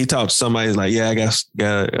he talked to somebody. He's like, yeah, I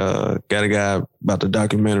got a guy about the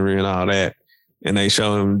documentary and all that. And they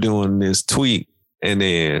show him doing this tweet, and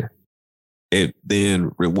then it then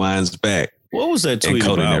rewinds back. What was that tweet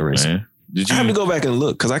about, man? I have to go back and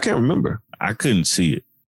look because I can't remember. I couldn't see it.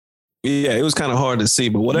 Yeah, it was kind of hard to see,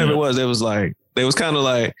 but whatever it was like, they was kind of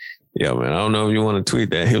like, yeah, man, I don't know if you want to tweet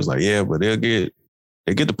that. He was like, yeah, but they get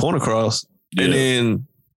the point across. Yeah. And then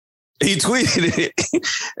he tweeted it.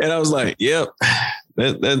 And I was like, yep,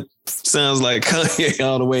 that sounds like Kanye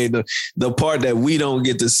all the way. The part that we don't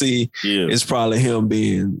get to see is probably him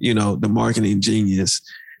being, the marketing genius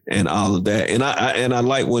and all of that. And I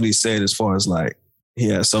like what he said as far as like, he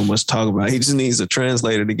has so much to talk about. He just needs a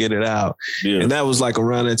translator to get it out. Yeah. And that was like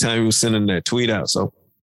around that time he was sending that tweet out. So,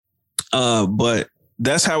 but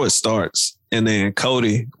that's how it starts. And then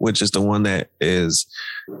Cody, which is the one that is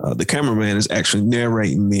the cameraman, is actually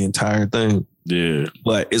narrating the entire thing. Yeah.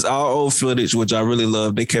 But it's all old footage, which I really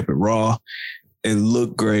love. They kept it raw and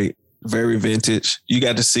looked great. Very vintage. You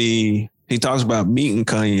got to see, he talks about meeting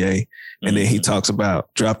Kanye, and then he talks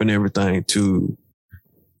about dropping everything to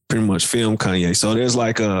pretty much film Kanye. So there's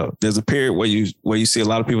a period where you see a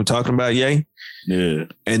lot of people talking about Ye. Yeah.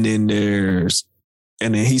 And then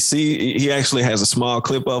he actually has a small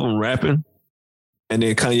clip of him rapping. And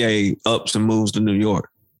then Kanye ups and moves to New York.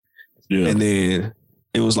 Yeah. And then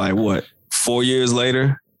it was like, what, 4 years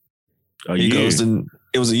later?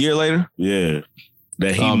 It was a year later? Yeah.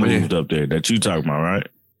 That he moved up there, that you talking about, right?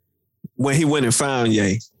 When he went and found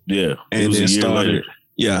Ye. Yeah. And then started. Later.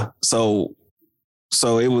 Yeah. So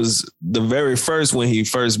it was the very first, when he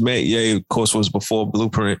first met Ye, of course, was before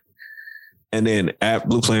Blueprint. And then at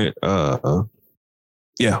Blueprint, before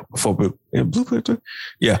Blueprint.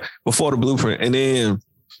 Yeah, before the Blueprint. And then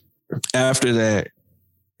after that,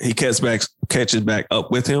 he catches back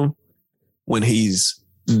up with him when he's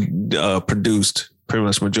produced pretty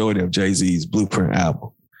much majority of Jay-Z's Blueprint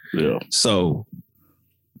album. Yeah. So,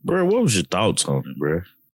 bro, what was your thoughts on it, bro?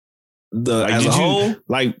 As a whole?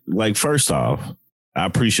 Like first off, I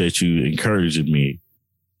appreciate you encouraging me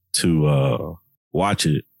to watch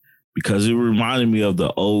it because it reminded me of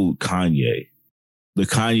the old Kanye. The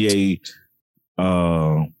Kanye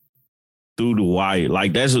Through the Wire.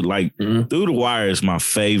 Like that's like Through the Wire is my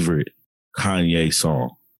favorite Kanye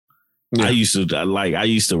song. Yeah. I used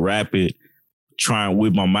to rap it trying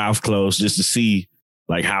with my mouth closed just to see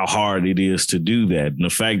like how hard it is to do that. And the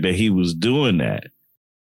fact that he was doing that,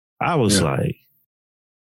 I was like,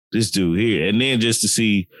 this dude here. And then just to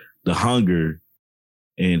see the hunger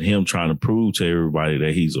and him trying to prove to everybody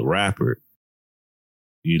that he's a rapper.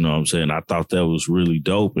 You know what I'm saying? I thought that was really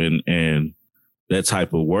dope. And that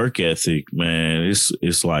type of work ethic, man,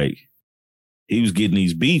 it's like he was getting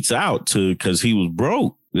these beats out because he was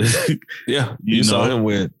broke. Yeah. You saw him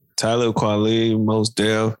with Tyler Kweli, Mos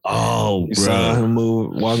Def. Oh, you saw him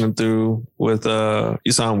walking through with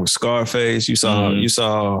you saw him with Scarface. You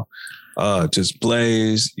saw just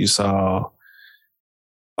Blaze. You saw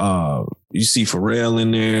you see Pharrell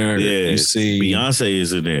in there. Yeah, you see Beyonce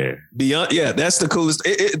is in there. Yeah, that's the coolest.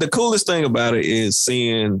 The coolest thing about it is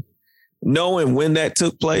knowing when that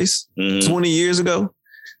took place 20 years ago,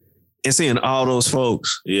 and seeing all those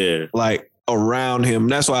folks, like around him.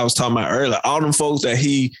 That's why I was talking about earlier. All them folks that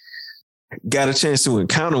he got a chance to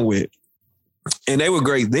encounter with, and they were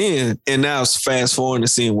great then. And now it's fast forward to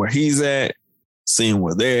seeing where he's at, seeing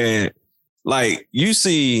where they're at. Like you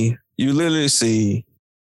literally see.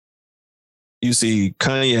 You see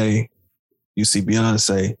Kanye, you see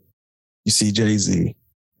Beyonce, you see Jay-Z.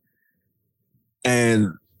 And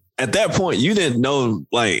at that point, you didn't know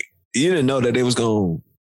that they was going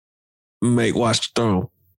to make Watch the Throne.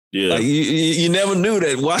 Yeah. Like you never knew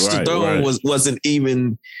that Watch the Throne wasn't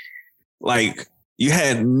even like, you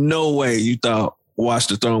had no way you thought Watch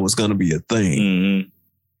the Throne was going to be a thing. Mm-hmm.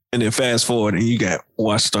 And then fast forward and you got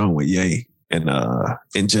Watch the Throne with Ye and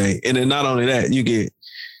Jay. And then not only that, you get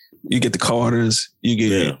the Carters, you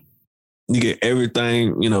get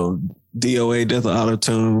everything, DOA, Death of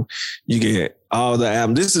Auto-Tune, you get all the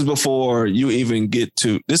albums. This is before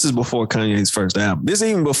Kanye's first album. This is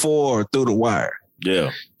even before Through the Wire.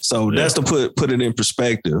 Yeah. So that's to put it in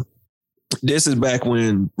perspective. This is back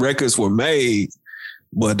when records were made,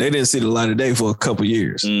 but they didn't see the light of day for a couple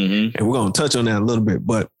years. Mm-hmm. And we're going to touch on that a little bit.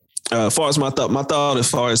 But as far as my thought as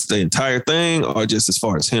far as the entire thing, or just as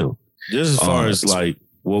far as him? Just as far as like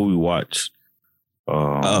what we watched.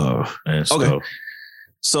 And stuff. Okay.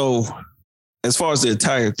 So as far as the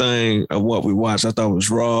entire thing of what we watched, I thought it was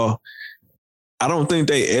raw. I don't think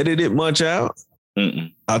they edited much out.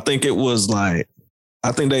 Mm-mm. I think it was like,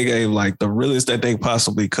 I think they gave like the realest that they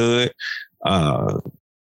possibly could. And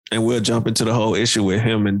we'll jump into the whole issue with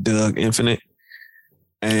him and Doug Infinite.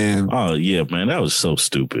 And oh yeah, man, that was so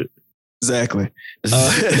stupid. Exactly.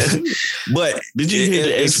 But did you hear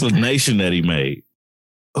the explanation that he made?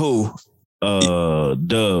 Who?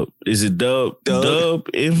 Dub. Is it Dub? Dub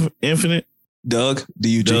Infinite? Doug?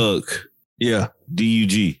 D-U-G. Doug. Yeah.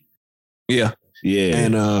 D-U-G. Yeah. Yeah.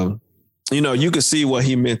 And you could see what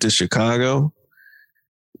he meant to Chicago.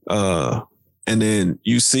 And then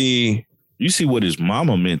you see what his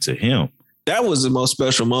mama meant to him. That was the most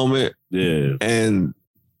special moment. Yeah. And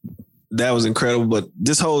that was incredible. But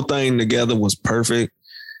this whole thing together was perfect.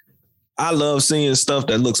 I love seeing stuff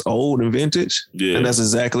that looks old and vintage. Yeah. And that's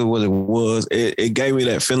exactly what it was. It gave me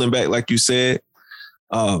that feeling back, like you said.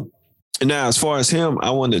 And now, as far as him,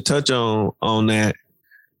 I wanted to touch on that.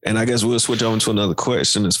 And I guess we'll switch on to another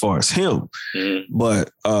question as far as him. Mm-hmm.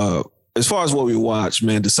 But as far as what we watched,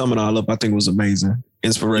 man, to sum it all up, I think it was amazing,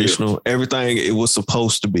 inspirational, everything it was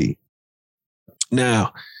supposed to be.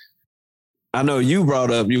 Now, I know you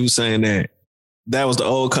brought up, you were saying that was the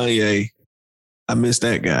old Kanye. I miss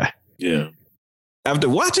that guy. Yeah. After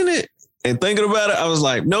watching it and thinking about it, I was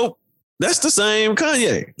like, nope, that's the same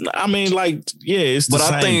Kanye. I mean, like, yeah, it's the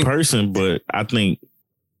same person, but I think,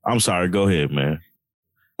 I'm sorry, go ahead, man.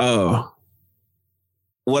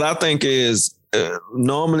 What I think is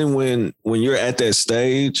normally when you're at that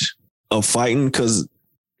stage of fighting, because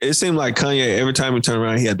it seemed like Kanye, every time he turned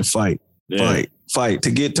around, he had to fight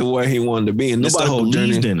to get to where he wanted to be. And this the whole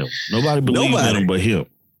journey. In him. Nobody believed in him but him.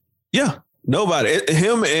 Yeah. Nobody.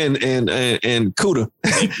 Him and Kuda.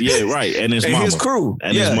 Yeah, right. And his mama. His crew.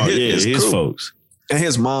 And his folks. And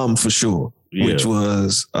his mom for sure. Yeah. Which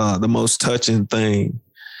was the most touching thing.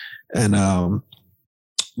 And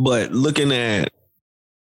but looking at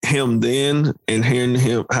him then and hearing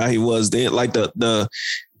him how he was then, like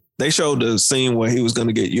they showed the scene where he was going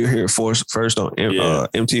to get You Hear It first on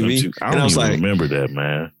MTV. I don't even remember that,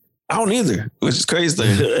 man. I don't either, which is crazy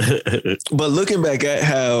thing. But looking back at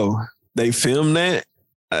how they filmed that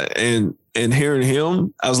and hearing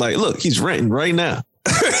him, I was like, look, he's renting right now.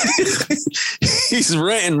 He's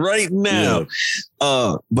renting right now.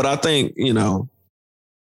 Yeah. But I think,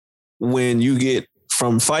 when you get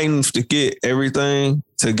from fighting to get everything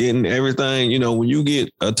to getting everything, when you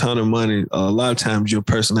get a ton of money, a lot of times your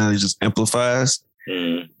personality just amplifies,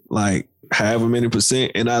 like however many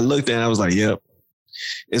percent. And I looked at it, I was like, yep,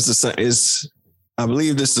 it's the same. I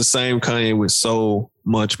believe it's the same Kanye with so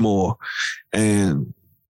much more. And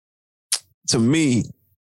to me,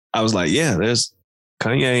 I was like, yeah,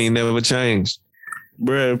 Kanye ain't never changed.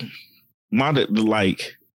 Bruh,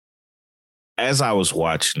 as I was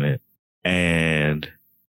watching it, and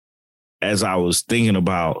as I was thinking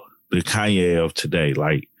about the Kanye of today,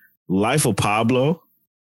 like Life of Pablo,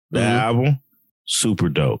 that album, super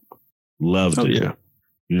dope. Loved it. Yeah.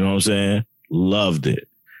 You know what I'm saying? Loved it.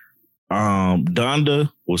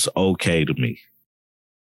 Donda was okay to me.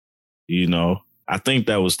 I think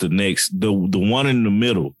that was the one in the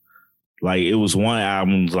middle. Like it was one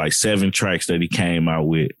album, like 7 tracks that he came out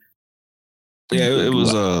with. Yeah, it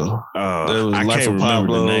was there was Life of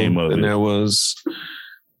Pablo, the name of and it. There was,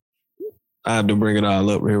 I have to bring it all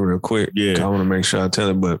up here real quick. Yeah, I want to make sure I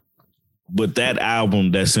tell it, but that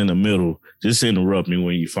album that's in the middle, just interrupt me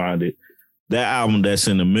when you find it. That album that's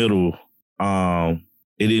in the middle,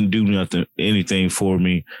 it didn't do anything for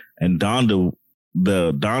me. And the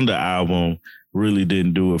Donda album really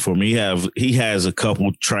didn't do it for me. He has a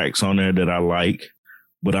couple tracks on there that I like,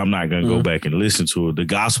 but I'm not gonna go back and listen to it. The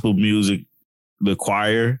gospel music. The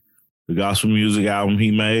choir, the gospel music album he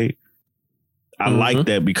made, I like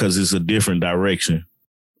that because it's a different direction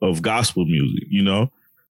of gospel music,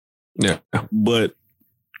 Yeah. But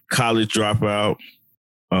College Dropout,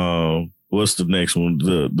 what's the next one?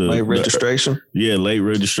 The Late Registration? Late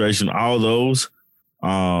Registration. All those.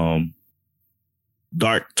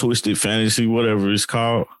 Dark Twisted Fantasy, whatever it's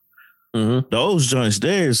called. Those joints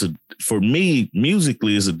there for me,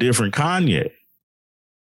 musically, is a different Kanye.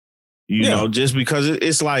 Just because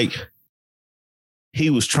it's like he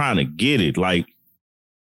was trying to get it. Like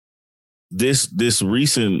this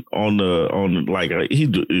recent on like where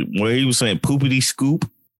he was saying poopity scoop,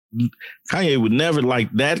 Kanye would never,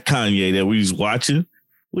 like that Kanye that we was watching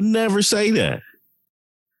would never say that.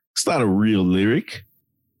 It's not a real lyric,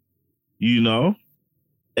 you know?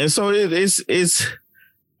 And so it's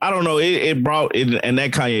I don't know, it brought it, and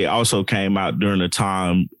that Kanye also came out during a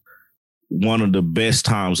time, one of the best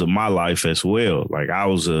times of my life as well. Like I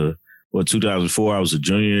was 2004, I was a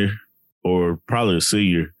junior or probably a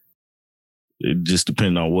senior. It just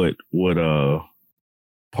depended on what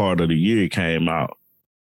part of the year it came out.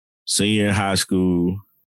 Senior in high school,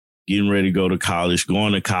 getting ready to go to college,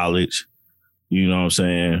 going to college, you know what I'm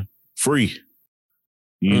saying? Free,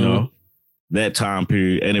 you know, that time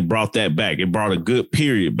period. And it brought that back. It brought a good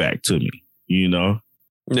period back to me, you know?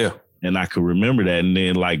 Yeah. And I could remember that. And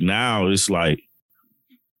then like now it's like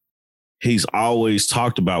he's always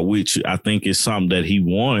talked about, which I think is something that he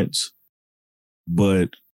wants,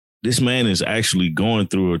 but this man is actually going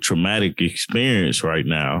through a traumatic experience right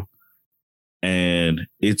now. And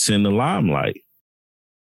it's in the limelight.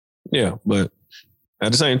 Yeah, but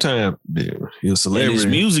at the same time, you're a celebrity. And his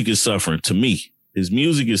music is suffering to me. His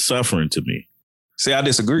music is suffering to me. See, I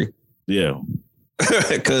disagree. Yeah.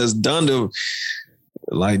 Because Donda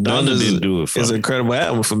didn't do it for me. It's an incredible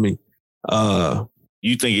album for me.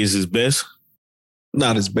 You think it's his best?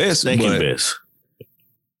 Not his best. Second best.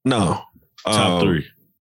 No. Top three.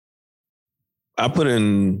 I put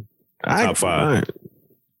in top five.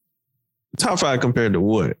 Top five compared to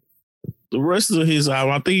what? The rest of his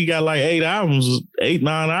album, I think he got like 9 albums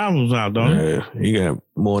out, don't he? Yeah, he got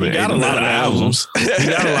more than 8 a lot of albums. He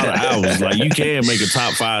got a lot of albums. Like you can make a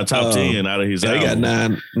top 5, top 10 out of his album. He got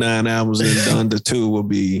nine albums, and Donda 2 will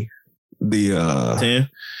be the 10,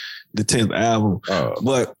 the 10th album.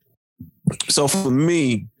 But so for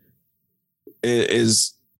me, it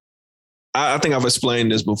is. I think I've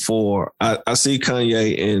explained this before. I see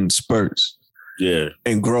Kanye in spurts. Yeah.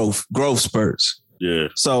 And growth spurts. Yeah.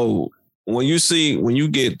 So when you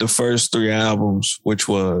get the first 3 albums, which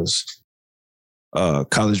was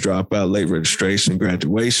College Dropout, Late Registration,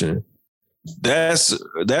 Graduation, that's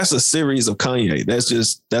a series of Kanye. That's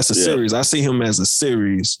a series. I see him as a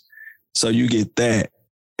series. So you get that.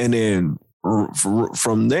 And then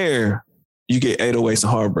from there, you get 808s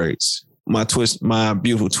and Heartbreaks. My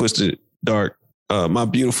beautiful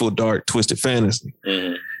dark twisted fantasy.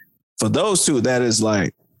 Mm-hmm. For those 2, that is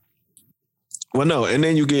like, well, no, and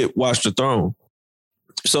then you get Watch the Throne.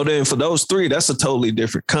 So then for those 3, that's a totally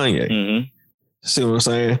different Kanye. Mm-hmm. See what I'm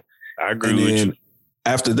saying? I agree with you.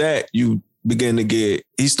 After that, you begin to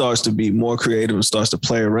he starts to be more creative and starts to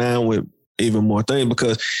play around with even more things,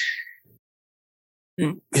 because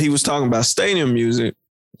he was talking about stadium music,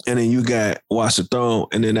 and then you got Watch the Throne,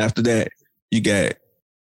 and then after that, you got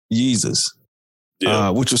Yeezus. Yeah.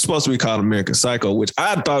 Which was supposed to be called American Psycho, which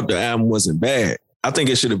I thought the album wasn't bad. I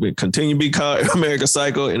think it should have been continued to be called American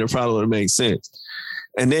Psycho, and it probably would have made sense.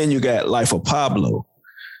 And then you got Life of Pablo.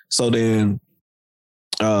 So then,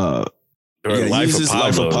 Life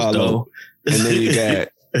of Pablo, and then you got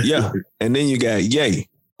and then you got Ye,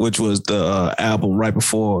 which was the album right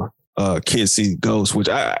before Kids See Ghosts, which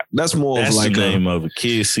that's more of like the name of it,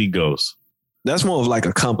 Kids See Ghosts. That's more of like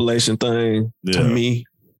a compilation thing to me.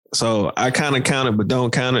 So I kind of count it, but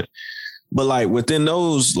don't count it. But like within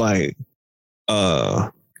those 3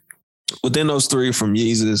 from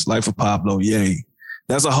Yeezus, Life of Pablo, Ye,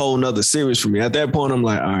 that's a whole nother series for me. At that point, I'm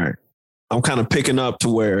like, all right, I'm kind of picking up to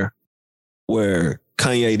where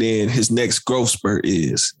Kanye then his next growth spurt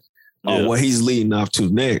is, or what he's leading off to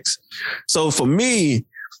next. So for me,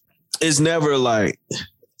 it's never like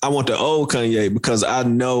I want the old Kanye, because I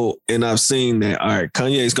know and I've seen that, all right,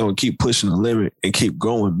 Kanye's going to keep pushing the limit and keep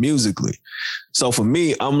growing musically. So for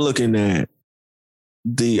me, I'm looking at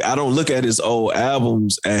I don't look at his old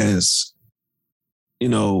albums as,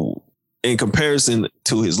 in comparison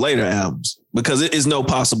to his later albums, because it is no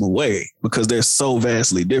possible way, because they're so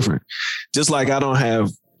vastly different. Just like I don't have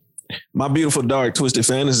My Beautiful Dark Twisted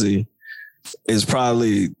Fantasy is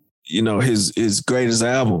probably, his greatest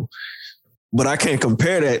album. But I can't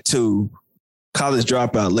compare that to College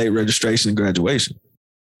Dropout, Late Registration, and Graduation.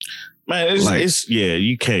 Man,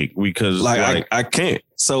 you can't, because I can't.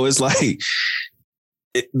 So it's like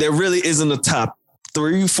there really isn't a top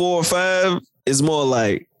 3, 4, 5. It's more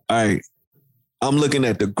like, all right, I'm looking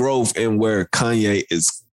at the growth and where Kanye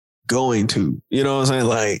is going to. You know what I'm saying?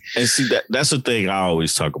 Like, and see that's the thing I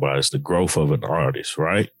always talk about, is the growth of an artist,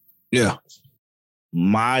 right? Yeah.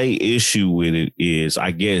 My issue with it is,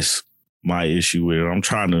 I'm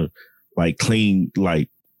trying to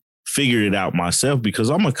figure it out myself, because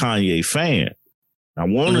I'm a Kanye fan. I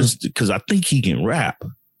want to, because I think he can rap.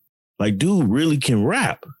 like, dude really can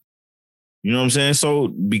rap. You know what I'm saying? So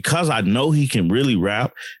because I know he can really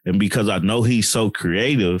rap and because I know he's so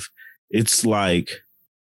creative, it's like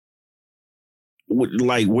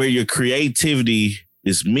where your creativity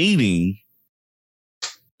is meeting,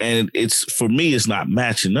 and it's, for me, it's not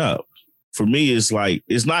matching up. For me, it's like,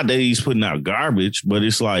 it's not that he's putting out garbage, but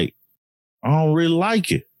it's like, I don't really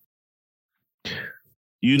like it.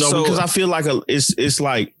 You know, so, because I feel like it's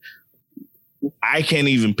like I can't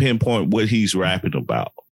even pinpoint what he's rapping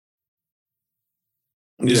about.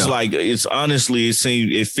 It's like, it's honestly,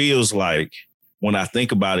 it feels like, when I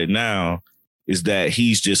think about it now, is that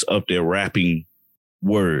he's just up there rapping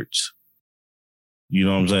words. You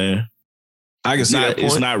know what I'm saying? I can see that point.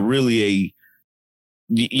 It's not really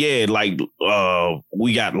like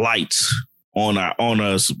we got lights on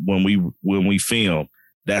us when we film.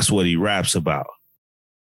 That's what he raps about.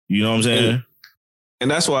 You know what I'm saying?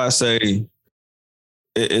 And that's why I say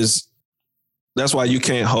that's why you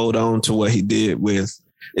can't hold on to what he did with.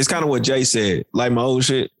 It's kind of what Jay said, like my old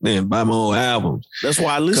shit, then buy my old albums. That's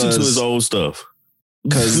why I listen to his old stuff.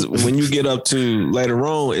 Because when you get up to later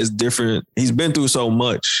on, it's different. He's been through so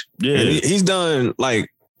much. Yeah. And he's done, like,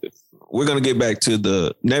 we're going to get back to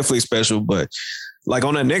the Netflix special, but like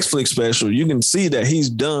on that Netflix special, you can see that he's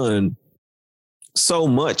done so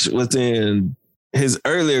much within his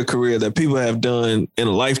earlier career that people have done in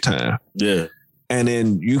a lifetime. Yeah. And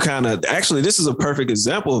then you kind of, actually, this is a perfect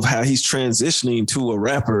example of how he's transitioning to a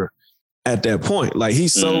rapper at that point. Like,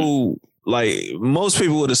 he's so, like, most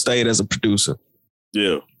people would have stayed as a producer.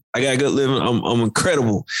 Yeah. I got a good living. I'm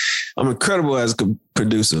incredible. I'm incredible as a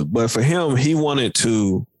producer. But for him, he's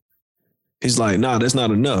like, nah, that's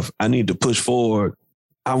not enough. I need to push forward.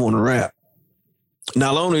 I want to rap.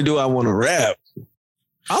 Not only do I want to rap,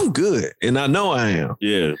 I'm good. And I know I am.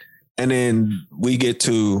 Yeah. And then we get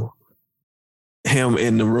to him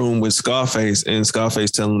in the room with Scarface, and Scarface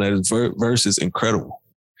telling him that his verse is incredible.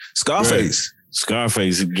 Scarface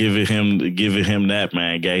giving him that,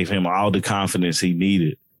 man, gave him all the confidence he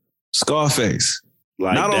needed. Scarface.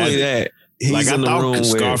 Like, not only that, he's like, in the room where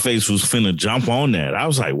Scarface was finna jump on that. I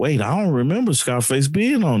was like, wait, I don't remember Scarface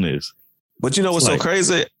being on this. But you know what's so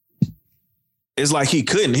crazy? It's like he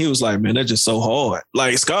couldn't. He was like, man, that's just so hard.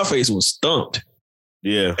 Like, Scarface was stumped.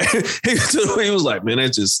 Yeah. he was like, man,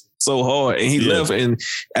 that's just so hard. And he left and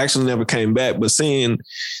actually never came back. But seeing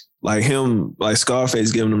like him, like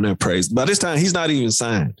Scarface giving him that praise. By this time, he's not even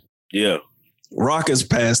signed. Yeah. Rock has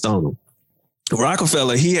passed on him.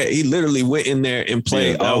 Rockefeller, he literally went in there and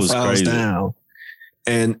played All Fouls Down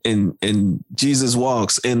and Jesus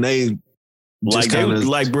Walks, and they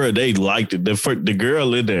bro, they liked it. The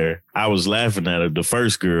girl in there, I was laughing at her. The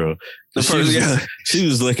first girl, she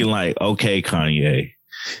was looking like, okay, Kanye.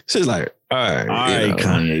 She's like, all right,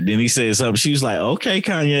 Kanye. Then he said something. She was like, okay,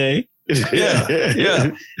 Kanye.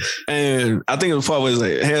 Yeah. And I think the part was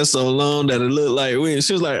like, hair so long that it looked like wind.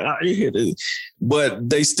 She was like, you hear this? But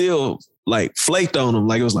they still like flaked on him.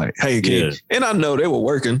 Like, it was like, hey, kid. Yeah. And I know they were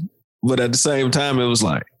working, but at the same time, it was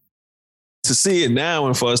like, to see it now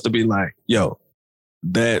and for us to be like, yo,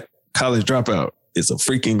 that College Dropout is a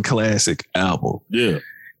freaking classic album. Yeah.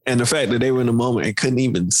 And the fact that they were in the moment and couldn't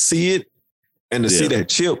even see it, and to see that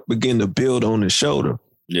chip begin to build on his shoulder.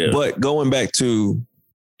 Yeah. But going back to,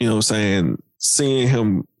 you know what I'm saying, seeing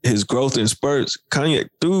him, his growth in spurts, I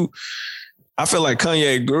feel like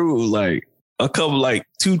Kanye grew like a couple, like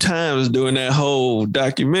 2 times during that whole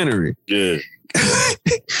documentary. Yeah.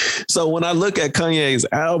 So when I look at Kanye's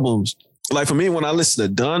albums, like for me, when I listen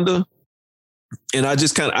to Donda, and I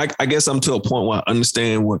just I guess I'm to a point where I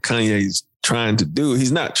understand what Kanye's trying to do.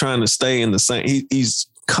 He's not trying to stay in the same, he's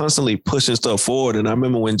constantly pushing stuff forward. And I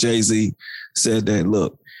remember when Jay-Z said that,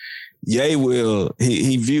 look, Ye will,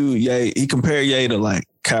 he viewed Ye, he compared Ye to like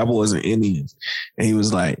Cowboys and Indians. And he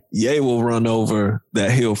was like, Ye will run over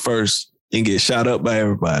that hill first and get shot up by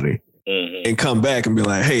everybody and come back and be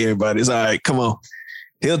like, hey, everybody, it's all right, come on.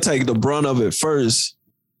 He'll take the brunt of it first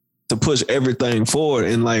to push everything forward.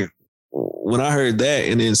 And like, when I heard that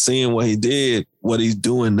and then seeing what he did, what he's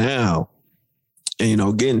doing now, and, you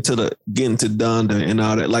know, getting to Donda and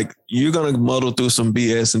all that, like, you're going to muddle through some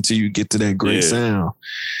BS until you get to that great sound.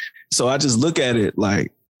 So I just look at it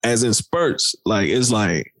like, as in spurts, like, it's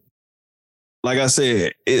like I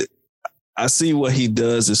said, I see what he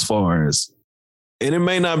does as far as, and it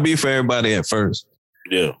may not be for everybody at first.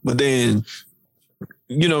 Yeah. But then,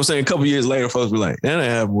 you know what I'm saying, a couple years later, folks be like, that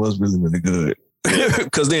album was really, really good.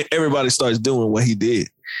 Because then everybody starts doing what he did.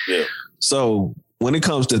 Yeah. So when it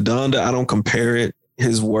comes to Donda, I don't compare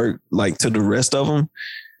his work like to the rest of them.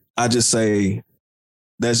 I just say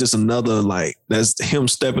that's just another, like, that's him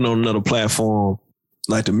stepping on another platform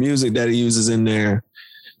like the music that he uses in there,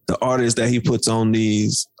 the artists that he puts on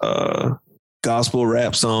these gospel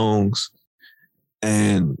rap songs,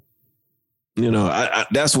 and I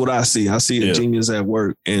that's what I see. I see a genius at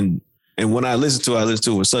work, and when I listen to it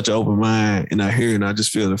with such an open mind, and I hear it and I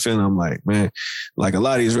just feel the feeling. I'm like, man, like a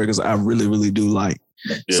lot of these records I really, really do like.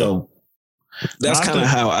 Yeah. So that's kind of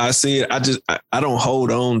how I see it. I don't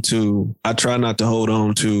hold on to, I try not to hold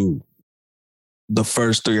on to the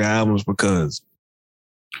first 3 albums because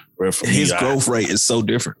his growth rate is so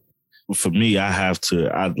different. For me, I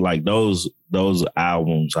like those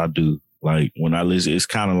albums. I do like when I listen. It's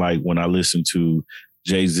kind of like when I listen to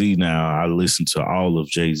Jay-Z now. I listen to all of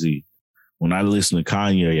Jay-Z. When I listen to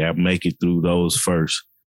Kanye, I make it through those first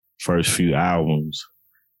few albums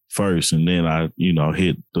first, and then I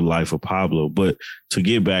hit The Life of Pablo. But to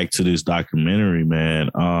get back to this documentary, man,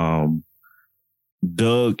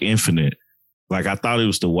 Doug Infinite, like I thought it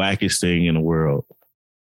was the wackest thing in the world,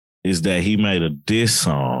 is that he made a diss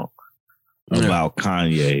song about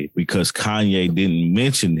Kanye because Kanye didn't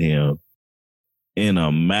mention him in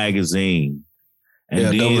a magazine.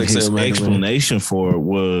 And then his explanation for it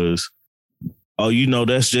was, oh,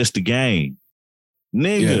 that's just the game.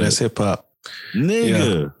 Nigga. Yeah, that's hip hop.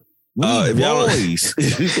 Nigga. Yeah.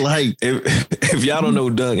 If y'all don't know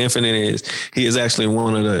who Doug Infinite is, he is actually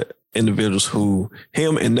one of the individuals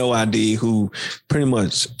him and No ID, who pretty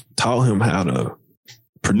much taught him how to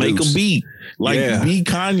produce. Make a beat. Be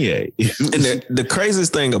Kanye. And the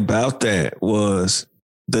craziest thing about that was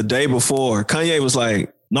the day before, Kanye was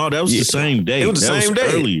like, no, that was the same day. It was the same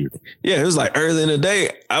day. Earlier. Yeah, it was like early in the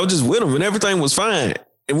day. I was just with him and everything was fine.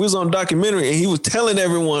 And we was on documentary and he was telling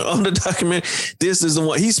everyone on the documentary, this is the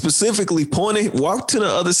one. He specifically walked to the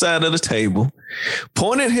other side of the table,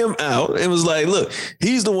 pointed him out and was like, look,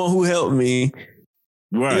 he's the one who helped me.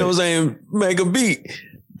 Right. You know what I'm saying? Make a beat.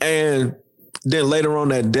 And then later on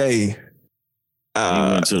that day, he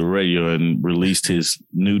went to the radio and released his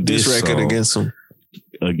new diss record against him.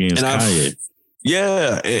 Against Kanye.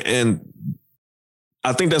 And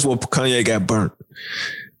I think that's what Kanye got burnt.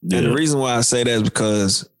 Yeah. And the reason why I say that is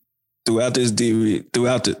because throughout this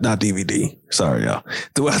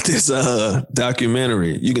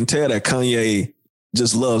documentary, you can tell that Kanye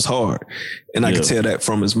just loves hard. And I can tell that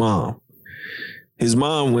from his mom. His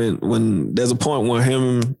mom, when there's a point where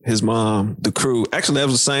his mom, the crew, actually that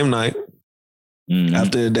was the same night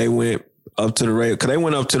after they went up to the radio, because they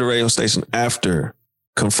went up to the radio station after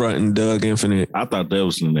confronting Doug Infinite. I thought that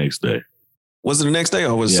was the next day. Was it the next day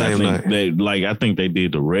or was it the same night? I think they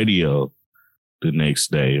did the radio the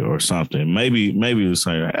next day or something. Maybe it was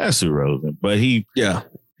saying that's irrelevant. But he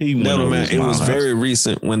never mind. It was very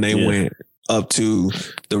recent when they went up to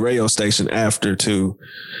the radio station after to,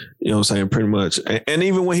 pretty much. And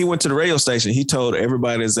even when he went to the radio station, he told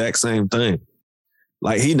everybody the exact same thing.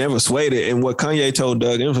 Like he never swayed it. And what Kanye told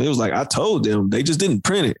Doug Infinite, it was like, I told them, they just didn't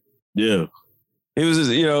print it. Yeah. It was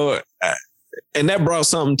just, and that brought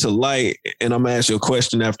something to light. And I'm gonna ask you a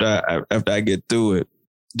question after I get through it.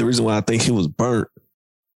 The reason why I think he was burnt,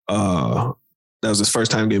 that was his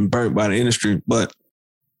first time getting burnt by the industry. But,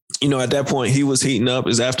 at that point he was heating up.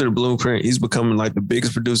 Is after the Blueprint, he's becoming like the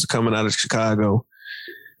biggest producer coming out of Chicago.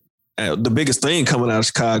 The biggest thing coming out of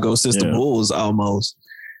Chicago since the Bulls almost.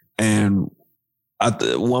 And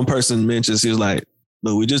one person mentions, he was like,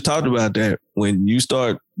 look, we just talked about that. When you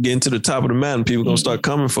start getting to the top of the mountain, people going to start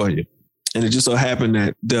coming for you. And it just so happened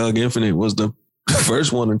that Doug Infinite was the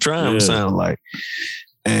first one to try him, sound like.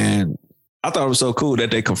 And I thought it was so cool that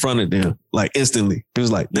they confronted them like instantly. He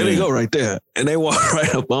was like, there they go right there. And they walked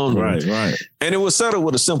right up on them. Right. And it was settled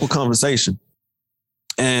with a simple conversation.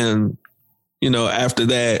 And, after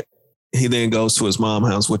that, he then goes to his mom's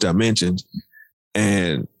house, which I mentioned.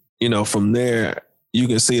 And, from there, you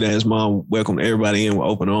can see that his mom welcomed everybody in with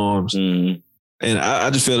open arms. Mm-hmm. And I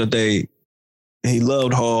just feel that he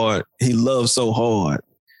loved hard. He loved so hard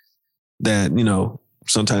that,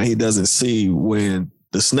 sometimes he doesn't see when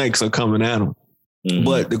the snakes are coming at him. Mm-hmm.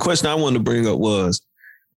 But the question I wanted to bring up was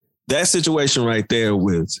that situation right there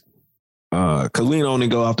with, because we only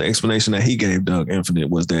go off the explanation that he gave Doug Infinite,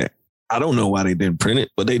 was that I don't know why they didn't print it,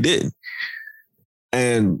 but they didn't.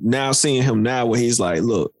 And now seeing him now where he's like,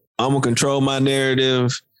 look, I'm going to control my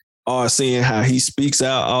narrative, or seeing how he speaks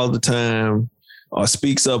out all the time or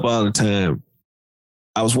speaks up all the time.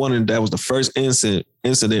 I was wondering if that was the first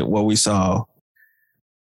incident where we saw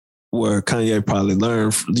where Kanye probably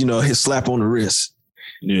learned, his slap on the wrist.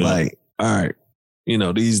 Yeah. Like, all right,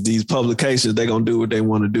 these publications, they're going to do what they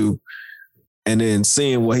want to do. And then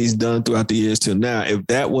seeing what he's done throughout the years till now, if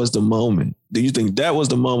that was the moment, do you think that was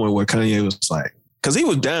the moment where Kanye was like, because he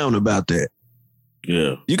was down about that?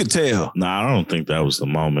 Yeah. You could tell. No, I don't think that was the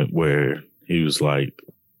moment where he was like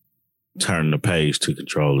turning the page to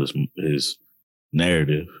control his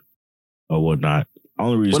narrative or whatnot.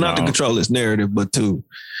 Only reason, well, not to control his narrative, but to,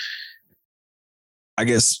 I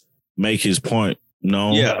guess, make his point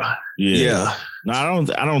known. Yeah. No,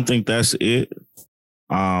 I don't think that's it.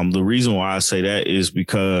 The reason why I say that is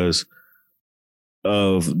because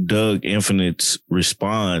of Doug Infinite's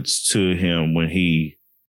response to him when he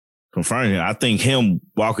confronted him. I think him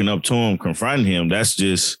walking up to him, confronting him, that's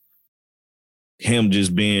just him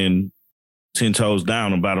just being 10 toes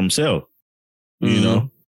down about himself, you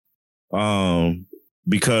know?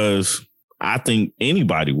 Because I think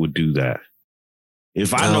anybody would do that.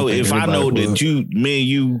 If I know that me and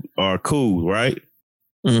you are cool, right?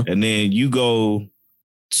 And then you go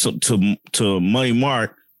to Money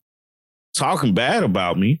Mark talking bad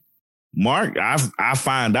about me, Mark, I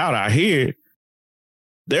find out, I hear it.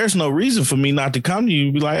 There's no reason for me not to come to you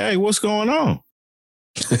and be like, hey, what's going on?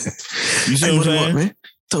 You see what I'm saying? Man?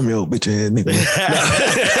 Tell me, old bitch ass nigga.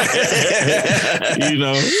 You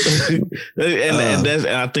know, and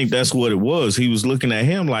I think that's what it was. He was looking at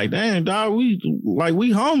him like, damn, dog, we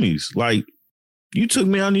homies. Like, you took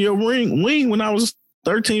me under your wing when I was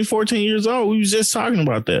 13, 14 years old. We was just talking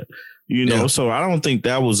about that, you know? Yeah. So I don't think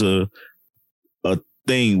that was a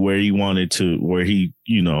thing where he wanted to, where he,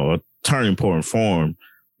 you know, a turning point for him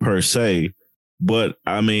per se. But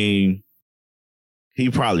I mean, he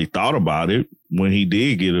probably thought about it when he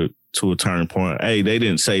did get to a turning point. Hey, they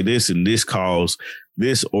didn't say this and this caused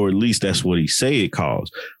this, or at least that's what he said it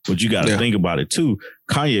caused. But you got to think about it too.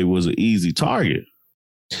 Kanye was an easy target.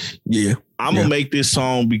 Yeah. I'm going to make this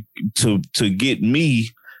song to get me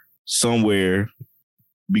somewhere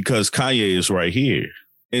because Kanye is right here.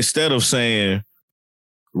 Instead of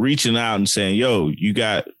reaching out and saying, yo, you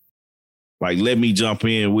got, like, let me jump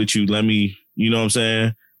in with you. Let me, you know what I'm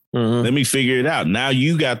saying? Let me figure it out. Now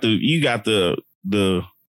you got the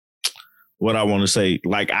what I want to say.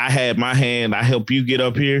 Like, I had my hand, I help you get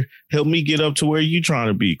up here. Help me get up to where you trying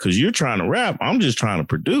to be. Cause you're trying to rap. I'm just trying to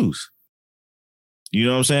produce. You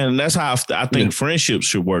know what I'm saying? And that's how I think friendships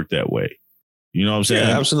should work that way. You know what I'm saying?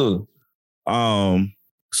 Yeah, absolutely.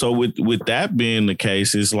 So with that being the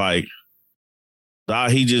case, it's like,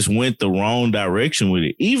 he just went the wrong direction with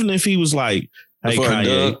it. Even if he was like, hey,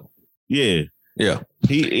 Kanye, yeah.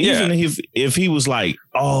 Even if he was like,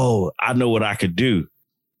 oh, I know what I could do.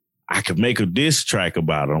 I could make a diss track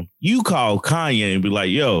about him. You call Kanye and be like,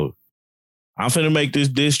 yo, I'm finna make this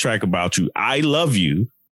diss track about you. I love you.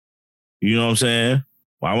 You know what I'm saying?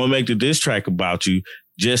 Well, I'm gonna make the diss track about you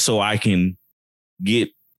just so I can get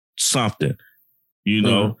something. You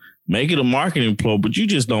know, make it a marketing ploy, but you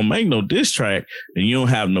just don't make no diss track and you don't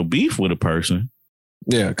have no beef with a person.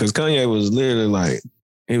 Yeah, because Kanye was literally like,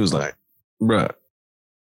 he was like, bruh,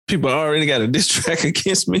 people already got a diss track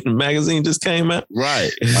against me. The magazine just came out.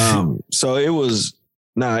 Right. So it was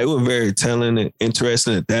very telling and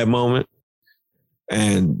interesting at that moment.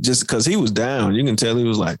 And just because he was down, you can tell he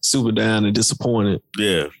was like super down and disappointed.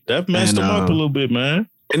 Yeah, that messed him up a little bit, man.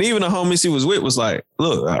 And even the homies he was with was like,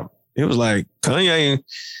 look, it was like Kanye,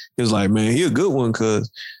 he was like, man, he a good one because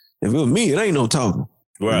if it was me, it ain't no talking.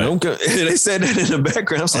 Right. They said that in the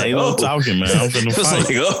background. I was like, ain't no talking, man. I'm finna fight.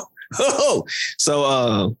 Like,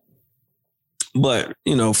 So, but,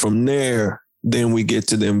 you know, from there, then we get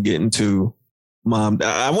to them getting to Mom.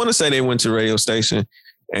 I want to say they went to the radio station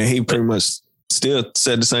and he pretty much still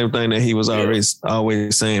said the same thing that he was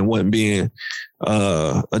always saying, wasn't being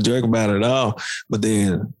a jerk about it at all. But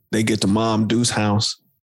then they get to Mom Deuce house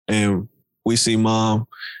and we see Mom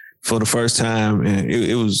for the first time. And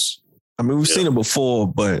it was, I mean, we've seen it before,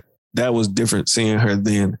 but that was different seeing her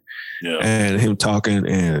then and him talking.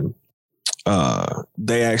 And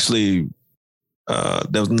they actually,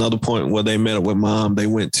 there was another point where they met up with Mom. They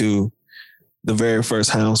went to the very first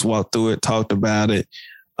house, walked through it, talked about it.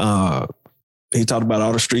 He talked about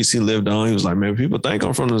all the streets he lived on. He was like, man, people think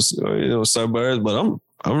I'm from the suburbs, but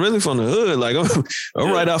I'm really from the hood. Like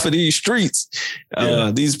I'm right off of these streets,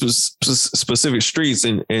 these specific streets.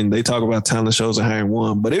 And they talk about talent shows and hiring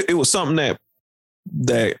one, but it was something that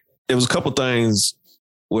there was a couple things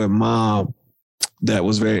with Mom that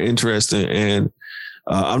was very interesting. And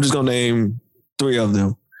I'm just going to name 3 of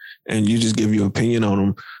them and you just give your opinion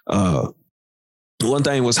on them. One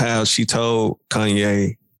thing was how she told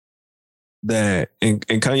Kanye that, and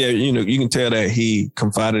Kanye, you know, you can tell that he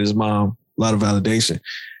confided his mom a lot of validation.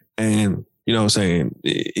 And, you know what I'm saying?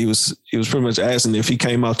 He was pretty much asking if he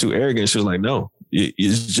came out too arrogant. She was like, no, you're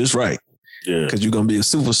just right. Yeah. Because you're going to be a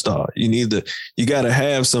superstar. You got to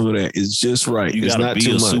have some of that. It's just right. You got to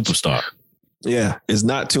be a superstar. Yeah, it's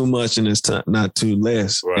not too much and it's not too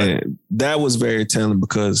less. Right. And that was very telling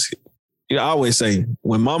because I always say,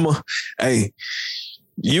 when mama, hey,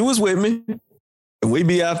 you was with me and we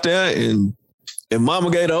be out there and if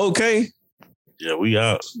mama gave the okay, yeah, we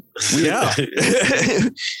out. We out.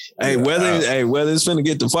 Hey, whether it's finna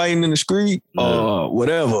get to fighting in the street or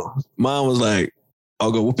whatever, mom was like,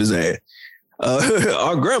 I'll go whoop his ass.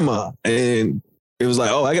 Our grandma. And it was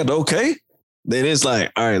like, oh, I got the okay. Then it's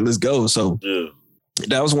like, all right, let's go. So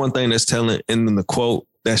that was one thing that's telling in the quote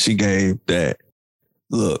that she gave that,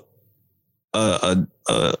 look, when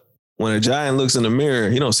a giant looks in the mirror,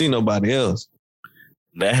 he don't see nobody else.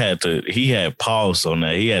 He had pause on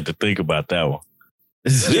that. He had to think about that one.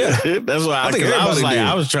 Yeah. That's why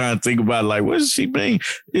I was trying to think about like, what does she mean?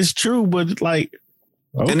 It's true, but like,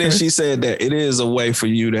 okay. And then she said that it is a way for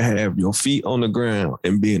you to have your feet on the ground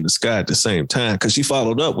and be in the sky at the same time. Cause she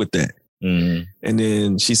followed up with that. Mm-hmm. And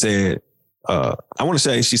then she said,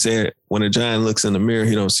 she said, when a giant looks in the mirror,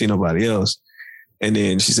 he don't see nobody else. And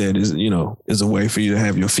then she said, it's a way for you to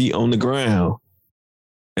have your feet on the ground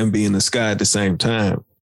and be in the sky at the same time.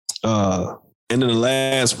 And then the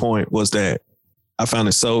last point was that I found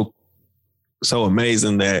it so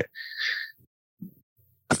amazing that,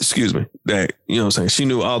 that, what I'm saying, she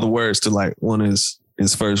knew all the words to like one of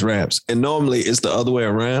his first raps. And normally it's the other way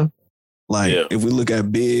around. Like if we look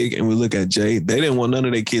at Big and we look at Jay, they didn't want none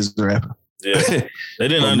of their kids rapping. Yeah, they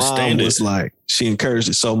didn't understand it. Was like, she encouraged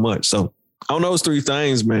it so much. So on those three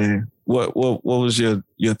things, man, what was your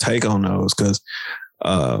take on those? Because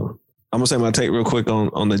I'm gonna say my take real quick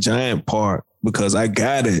on the giant part, because I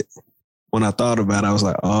got it when I thought about it. I was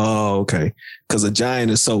like, oh, okay. Because a giant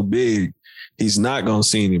is so big, he's not gonna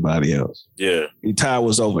see anybody else. Yeah. He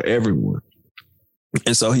towers over everyone.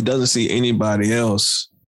 And so he doesn't see anybody else,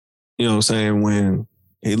 you know what I'm saying, when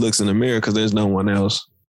he looks in the mirror, because there's no one else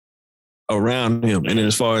around him. And then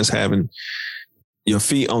as far as having your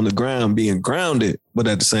feet on the ground, being grounded, but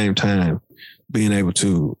at the same time being able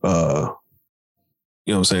to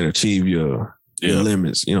achieve your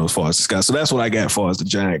limits, as far as the sky. So that's what I got as far as the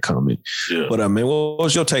giant comment. Yeah. But man, what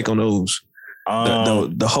was your take on those?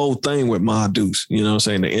 The whole thing with Ma Deuce,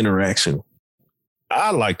 the interaction.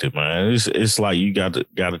 I liked it, man. It's like you got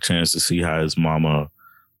a chance to see how his mama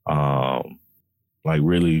like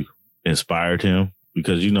really inspired him,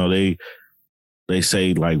 because they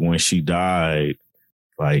say like when she died,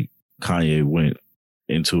 like Kanye went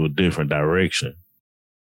into a different direction.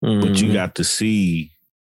 Mm-hmm. But you got to see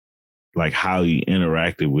like how he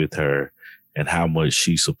interacted with her and how much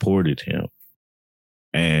she supported him.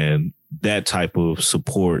 And that type of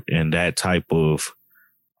support and that type of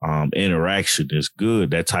interaction is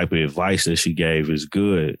good. That type of advice that she gave is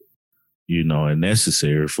good, and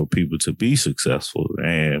necessary for people to be successful.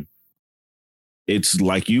 And it's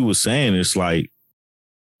like you were saying, it's like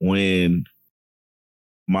when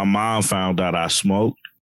my mom found out I smoked,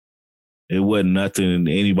 it wasn't nothing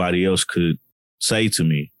anybody else could say to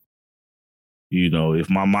me. If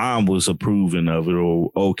my mom was approving of it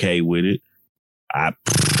or okay with it,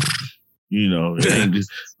 just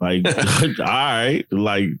like, all right,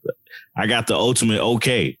 like I got the ultimate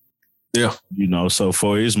okay. Yeah. So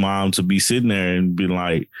for his mom to be sitting there and be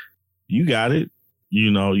like, you got it, you're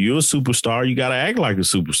a superstar, you got to act like a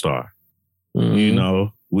superstar.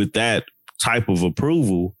 Mm-hmm. With that type of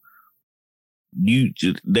approval,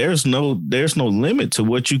 there's no limit to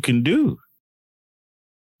what you can do.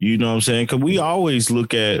 You know what I'm saying? Because we always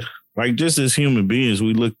look at, like, just as human beings,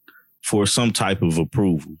 we look for some type of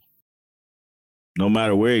approval. No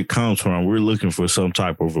matter where it comes from, we're looking for some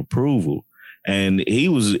type of approval. And it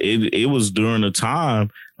was during a time,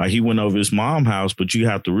 like he went over his mom's house, but you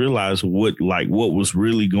have to realize what was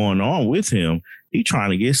really going on with him. He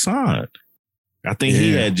trying to get signed. I think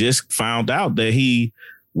he had just found out that he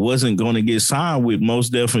wasn't going to get signed with Mos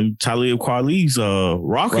Def and Talib Kweli's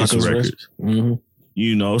Rawkus records.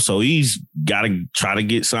 Mm-hmm. So he's got to try to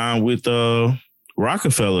get signed with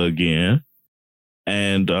Rockefeller again.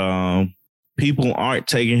 And people aren't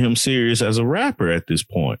taking him serious as a rapper at this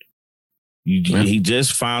point. He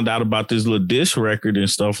just found out about this little diss record and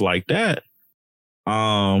stuff like that.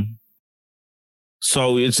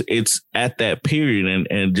 So it's at that period,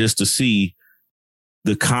 and just to see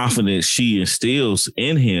the confidence she instills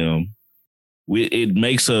in him, it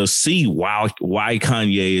makes us see why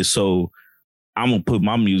Kanye is so, I'm going to put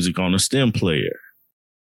my music on a stem player,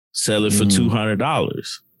 sell it for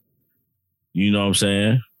 $200. You know what I'm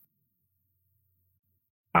saying?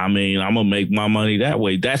 I mean, I'm going to make my money that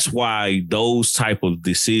way. That's why those type of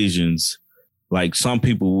decisions, like some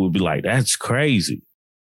people will be like, that's crazy.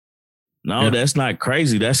 No, that's not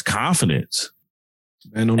crazy. That's confidence.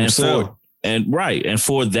 And on himself. And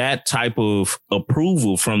for that type of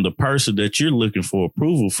approval from the person that you're looking for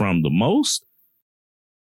approval from the most,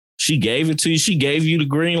 she gave it to you. She gave you the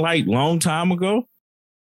green light long time ago.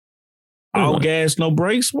 All gas, no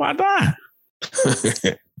brakes. Why not?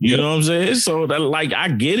 You know what I'm saying? So that, like, I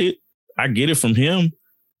get it. I get it from him.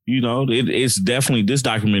 You know, it's definitely, this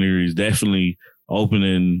documentary is definitely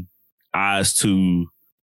opening eyes to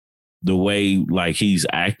the way like he's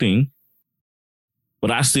acting. But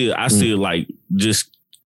I still like, just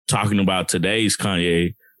talking about today's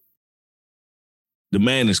Kanye, the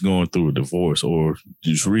man is going through a divorce or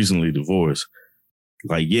just recently divorced.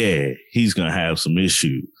 Like, yeah, he's gonna have some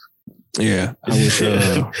issues. Yeah, I wish,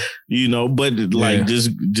 you know, but like just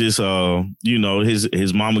you know,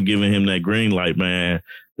 his mama giving him that green light, man.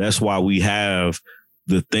 That's why we have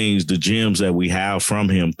the gems that we have from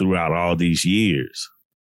him throughout all these years.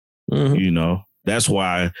 Mm-hmm. You know, that's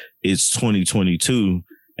why it's 2022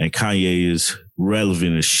 and Kanye is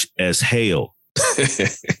relevant as hell.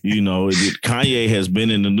 You know, Kanye has been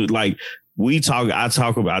in the news. Like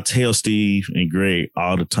I tell Steve and Greg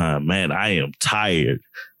all the time, man, I am tired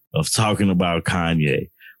of talking about Kanye,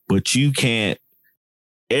 but you can't,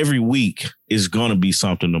 every week is going to be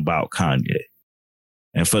something about Kanye.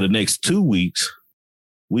 And for the next 2 weeks,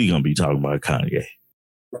 we're going to be talking about Kanye.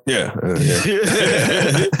 Yeah.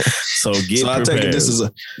 So get prepared. I take it this is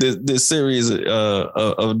this series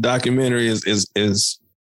of documentary is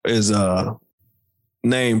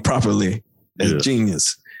named properly as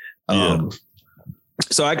Genius.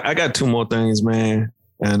 So I got two more things, man.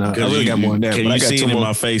 And I really got more than that. Can but you I got see two in more.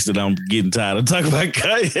 my face that I'm getting tired of talking about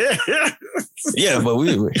Kanye? Yeah, but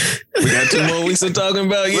we got 2 more weeks of talking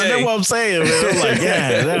about Ye. That's what I'm saying, man. I'm like,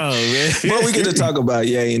 yeah, no, man. But we get to talk about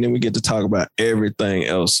Ye, and then we get to talk about everything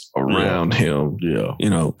else around him. Yeah,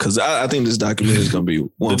 you know, because I think this documentary is going to be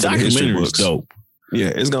one of the history books. Dope. Yeah,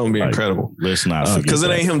 it's going to be incredible. Let's not forget because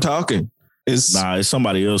it ain't him talking. It's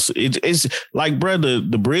somebody else. It's like, brother,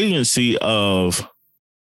 the brilliancy of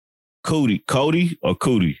Cudi.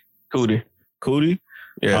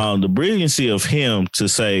 Yeah. The brilliancy of him to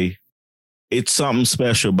say it's something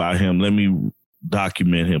special about him. Let me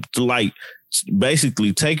document him. To like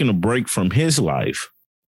basically taking a break from his life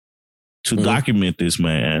to document this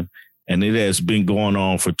man. And it has been going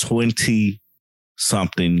on for 20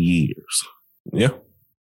 something years. Yeah.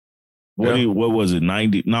 What was it?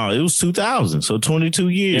 90? No, it was 2000. So 22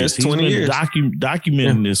 years. Yeah, it's 20 years.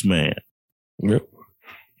 Documenting this man. Yep.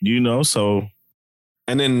 You know, so.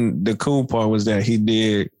 And then the cool part was that he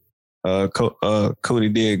did,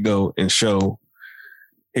 Cudi did go and show,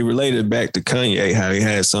 he related back to Kanye, how he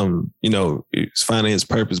had some, you know, he's finding his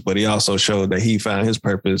purpose, but he also showed that he found his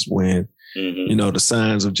purpose when, you know, the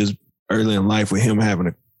signs of just early in life with him having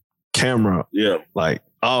a camera, like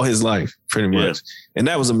all his life, pretty much. And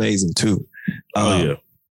that was amazing too. The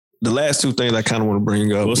last 2 things I kind of want to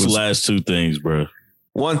bring up. What's the last 2 things, bro?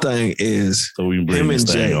 One thing is so we can bring him and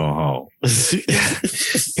Jay on home.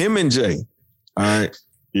 Him and Jay. All right.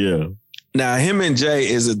 Yeah. Now him and Jay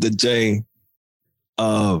is the Jay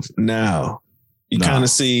of now. You kind of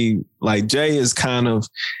see like Jay is kind of,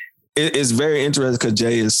 it's very interesting because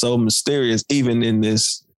Jay is so mysterious. Even in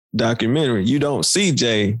this documentary, you don't see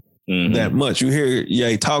Jay that much. You hear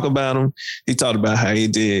Ye talk about him. He talked about how he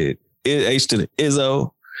did H to the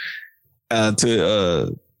Izzo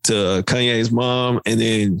to Kanye's mom, and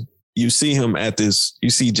then you see him you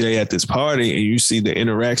see Jay at this party, and you see the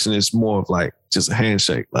interaction is more of like just a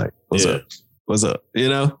handshake, like what's up, you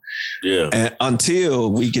know? Yeah. And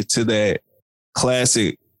until we get to that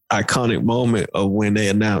classic iconic moment of when they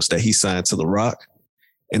announced that he signed to The Rock,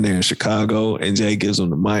 and they're in Chicago, and Jay gives him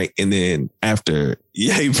the mic, and then after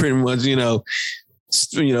he pretty much,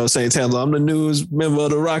 saying, I'm the newest member of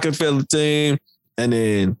the Rockefeller team, and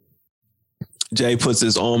then Jay puts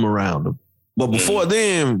his arm around him. But before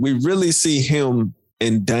then, we really see him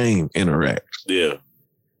and Dame interact. Yeah.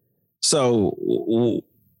 So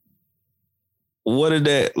what did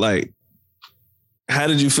that, like, how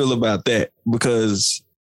did you feel about that? Because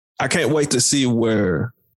I can't wait to see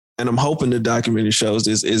where, and I'm hoping the documentary shows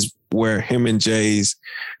this, is where him and Jay's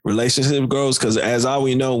relationship grows. Because as all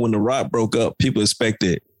we know, when The Rock broke up, people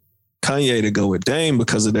expected Kanye to go with Dame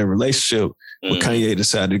because of their relationship, but Kanye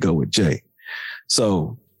decided to go with Jay.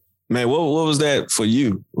 So, man, what was that for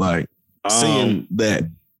you? Like seeing that?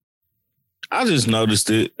 I just noticed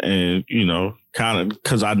it, and kind of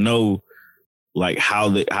because I know like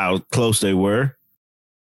how close they were.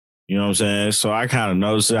 You know what I'm saying? So I kind of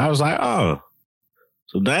noticed it. I was like, oh,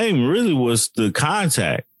 so Dame really was the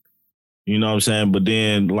contact. You know what I'm saying? But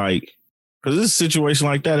then, like, because there's a situation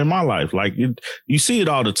like that in my life. Like, you see it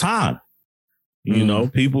all the time. You know,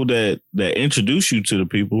 people that introduce you to the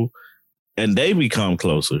people and they become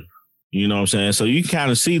closer. You know what I'm saying? So you kind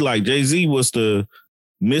of see like Jay-Z was the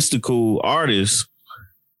mystical artist.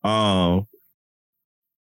 And,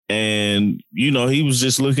 you know, he was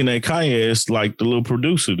just looking at Kanye as like the little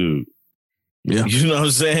producer dude. Yeah. You know what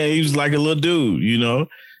I'm saying? He was like a little dude, you know?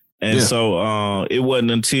 And so it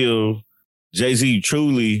wasn't until Jay-Z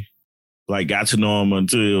truly like got to know him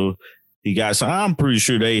until he got some. I'm pretty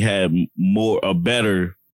sure they had a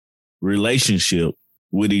better relationship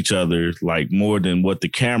with each other, like more than what the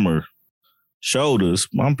camera showed us.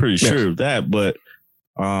 I'm pretty sure of that, but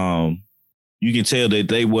you can tell that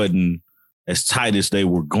they wasn't as tight as they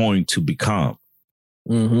were going to become.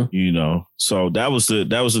 You know, so that was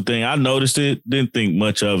the thing. I noticed it, didn't think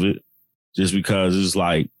much of it, just because it's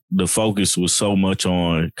like the focus was so much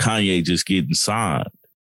on Kanye just getting signed.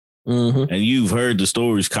 And you've heard the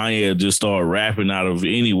stories. Kanye just started rapping out of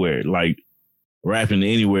anywhere, like rapping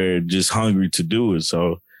anywhere, just hungry to do it.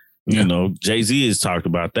 So, you know, Jay-Z has talked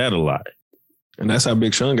about that a lot. And that's how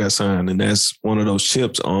Big Sean got signed. And that's one of those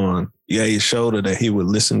chips on Ye's shoulder that he would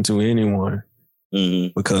listen to anyone.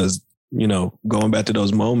 Because, you know, going back to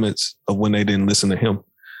those moments of when they didn't listen to him.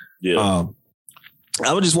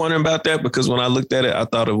 I was just wondering about that because when I looked at it, I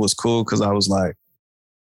thought it was cool because I was like,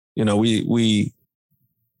 you know, we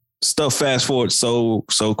stuff fast forward so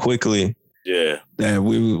quickly. That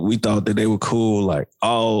we thought that they were cool, like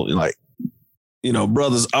all like, you know,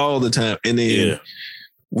 brothers all the time. And then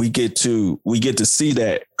we get to see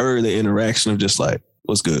that early interaction of just like,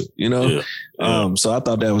 what's good, you know? So I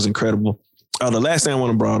thought that was incredible. The last thing I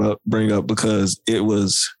want to bring up because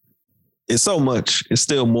it's so much. It's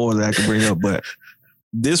still more that I can bring up, but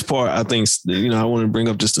this part, I think, you know, I want to bring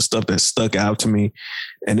up just the stuff that stuck out to me.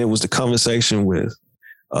 And it was the conversation with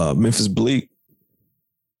Memphis Bleek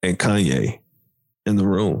and Kanye in the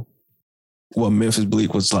room. Well, Memphis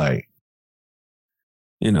Bleek was like,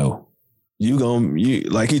 you know, you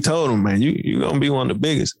like he told him, man, you gonna be one of the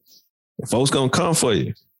biggest. And folks gonna come for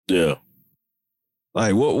you.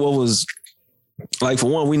 Like what was like, for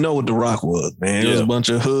one, we know what The Rock was, man. It was a bunch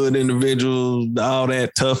of hood individuals, all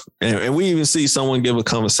that tough. And we even see someone give a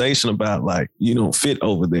conversation about like, you don't fit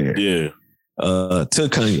over there. To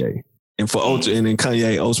Kanye. And and then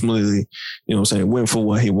Kanye ultimately, you know what I'm saying, went for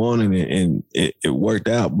what he wanted and it worked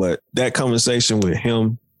out. But that conversation with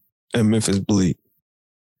him and Memphis Bleek,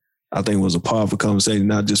 I think was a powerful conversation,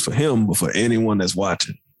 not just for him, but for anyone that's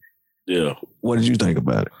watching. What did you think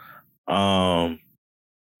about it?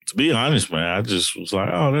 To be honest, man, I just was like,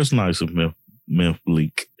 oh, that's nice of Memphis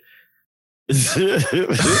Bleek. That's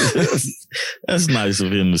nice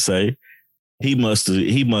of him to say. He must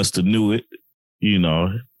have knew it, you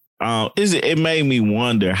know. It made me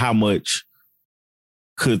wonder how much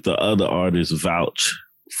could the other artists vouch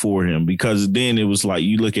for him, because then it was like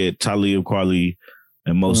you look at Talib Kweli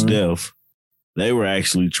and Mos Def, they were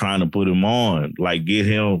actually trying to put him on, like get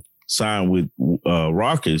him signed with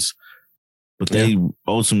Rawkus, but they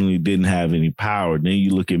ultimately didn't have any power. Then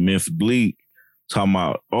you look at Memphis Bleek talking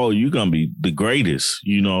about, oh, you're gonna be the greatest,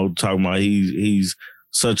 you know, talking about he's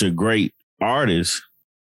such a great artist,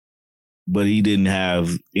 but he didn't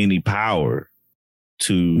have any power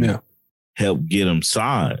to help get him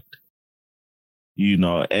signed. You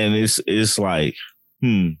know, and it's like,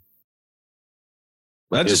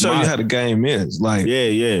 That just shows you how the game is. Like,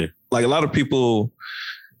 like a lot of people,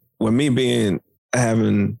 with me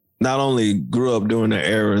having not only grew up during the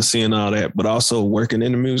era and seeing all that, but also working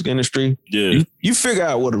in the music industry. You figure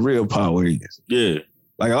out what the real power is.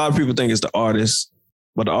 Like a lot of people think it's the artist,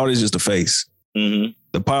 but the artist is the face.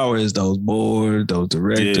 The power is those boards, those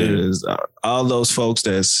directors, all those folks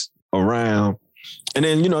that's around. And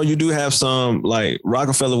then, you know, you do have some, like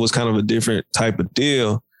Rockefeller was kind of a different type of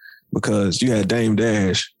deal because you had Dame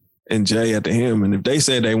Dash and Jay at the helm. And if they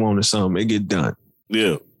said they wanted something, it get done.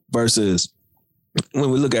 Versus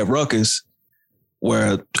when we look at Rawkus,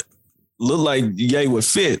 where it looked like Ye would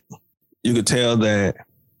fit, you could tell that,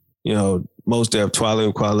 you know, Mos Def,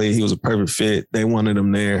 Talib Kweli, he was a perfect fit. They wanted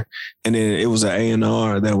him there. And then it was an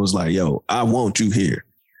A&R that was like, yo, I want you here.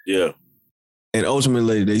 And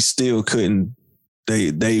ultimately, they still couldn't,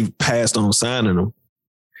 they passed on signing him.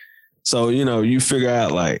 So, you know, you figure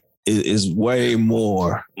out like, it's way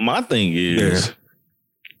more. My thing is,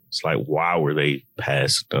 it's like, why were they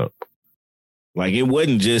passed up? Like, it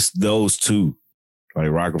wasn't just those two, like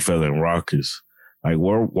Rockefeller and Rawkus. Like,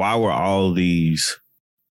 why were all these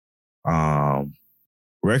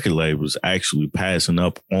record labels actually passing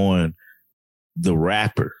up on the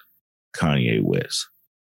rapper Kanye West?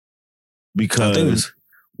 Because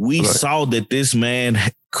we saw that this man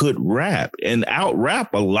could rap and out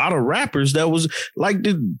rap a lot of rappers that was like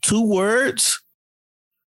the 2 words.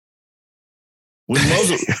 With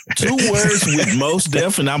 2 words with Mos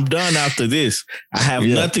Def, and I'm done after this. I have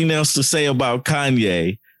nothing else to say about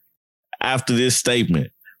Kanye after this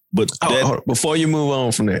statement. But before you move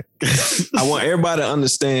on from that, I want everybody to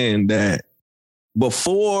understand that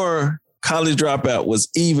before College Dropout was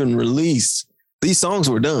even released, these songs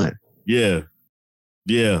were done. Yeah.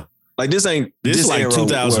 Yeah. Like this is like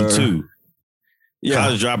 2002. Yeah.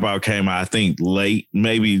 College Dropout came out, I think, late,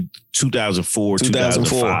 maybe 2004.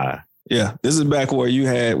 2005. Yeah, this is back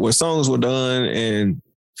where songs were done and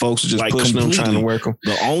folks were just like pushing them, trying to work them.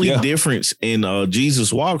 The only difference in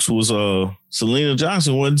Jesus Walks was Selena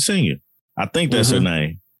Johnson wasn't singing. I think that's her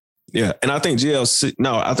name. Yeah, and I think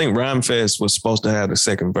I think Rhyme Fest was supposed to have the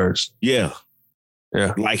second verse. Yeah.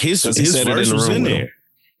 Yeah. Like his verse was in there.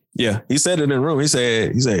 Yeah, he said it in the room. He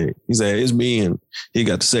said it's me, and he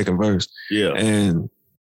got the second verse. Yeah. And,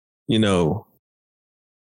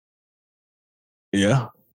 yeah.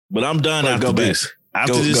 But I'm done after this.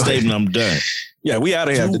 After this statement, I'm done. Yeah, we out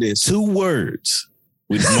of here after this. 2 words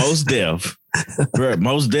with Mos Def.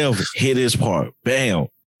 Mos Def hit his part. Bam,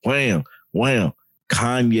 wham, wham.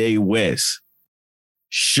 Kanye West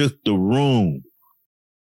shook the room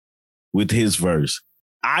with his verse.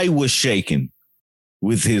 I was shaking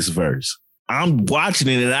with his verse. I'm watching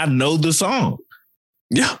it and I know the song.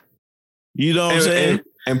 Yeah. You know what I'm saying?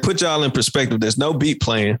 And put y'all in perspective. There's no beat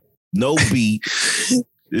playing. No beat.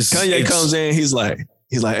 Kanye comes in, he's like,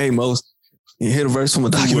 hey, Mos, you hit a verse from a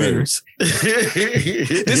documentary.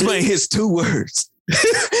 This man hits 2 words.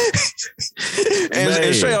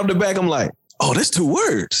 and straight off the back, I'm like, oh, that's 2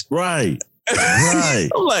 words. Right. Right.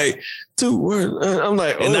 I'm like, 2 words. I'm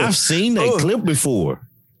like, and I've seen that clip before.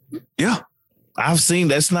 Yeah. I've seen,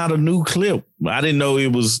 that's not a new clip. I didn't know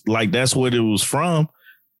it was like, that's what it was from.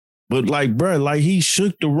 But like, bro, like he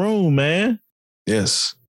shook the room, man.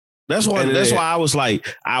 Yes. That's why I was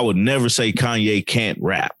like, I would never say Kanye can't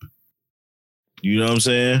rap. You know what I'm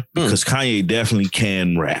saying? Because Kanye definitely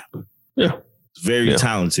can rap. Yeah. Very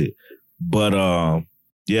talented. But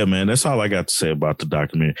yeah, man, that's all I got to say about the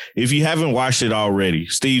documentary. If you haven't watched it already,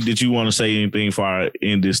 Steve, did you want to say anything before I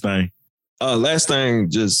end this thing? Last thing,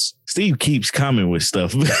 just Steve keeps coming with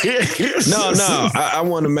stuff. No. I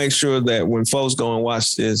want to make sure that when folks go and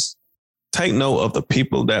watch this, take note of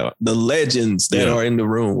the legends that are in the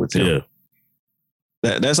room with him.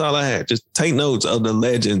 Yeah. That's all I had. Just take notes of the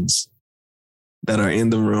legends that are in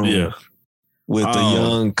the room with the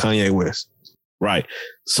young Kanye West. Right.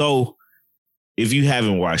 So if you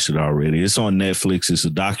haven't watched it already, it's on Netflix. It's a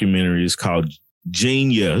documentary. It's called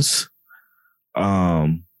Genius.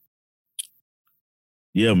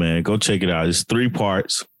 Yeah, man, go check it out. It's 3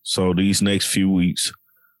 parts. So these next few weeks,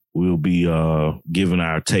 we'll be giving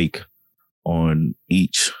our take on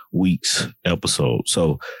each week's episode.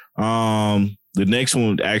 So the next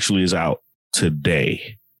one actually is out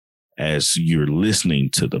today as you're listening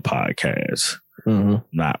to the podcast,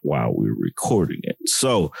 not while we're recording it.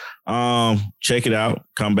 So check it out.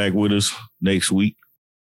 Come back with us next week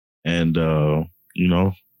and,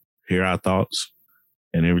 hear our thoughts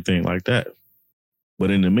and everything like that. But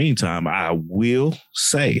in the meantime, I will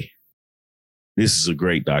say this is a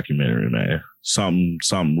great documentary, man.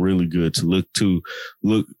 Something really good to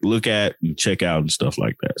look at and check out and stuff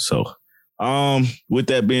like that. So with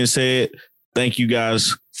that being said, thank you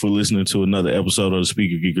guys for listening to another episode of the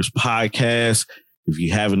Speaker Geekers podcast. If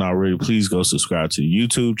you haven't already, please go subscribe to the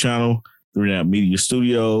YouTube channel, 3 Media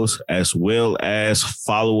Studios, as well as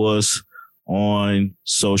follow us on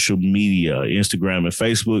social media, Instagram and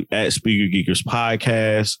Facebook at Speaker Geekers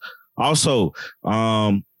Podcast. Also,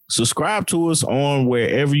 subscribe to us on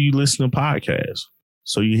wherever you listen to podcasts,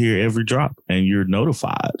 so you hear every drop and you're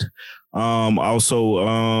notified.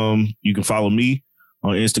 Also, you can follow me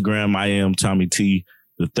on Instagram. I am Tommy T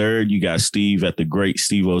the Third. You got Steve at the Great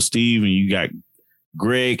Steve O Steve, and you got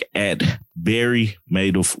Greg at Barry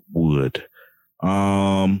Made of Wood.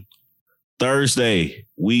 Thursday,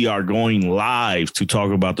 we are going live to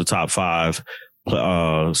talk about the top 5 Speaker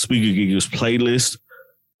Geekers playlist,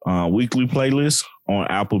 weekly playlist on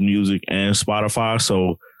Apple Music and Spotify.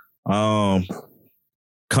 So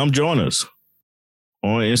come join us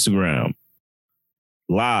on Instagram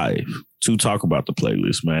live to talk about the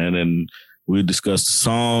playlist, man. And we'll discuss the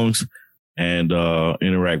songs and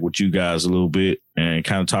interact with you guys a little bit and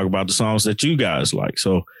kind of talk about the songs that you guys like.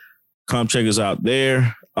 So come check us out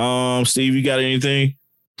there. Steve, you got anything?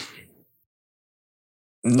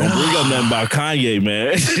 No. Don't bring up nothing about Kanye,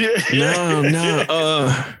 man. No.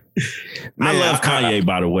 I love Kanye,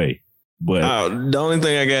 by the way. But the only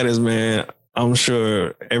thing I got is, man, I'm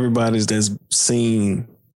sure everybody's that's seen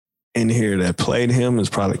in here that played him is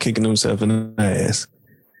probably kicking himself in the ass.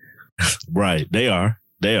 Right. They are.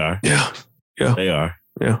 Yeah. They are.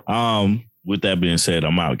 Yeah. With that being said,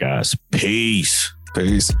 I'm out, guys. Peace.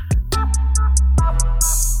 Peace.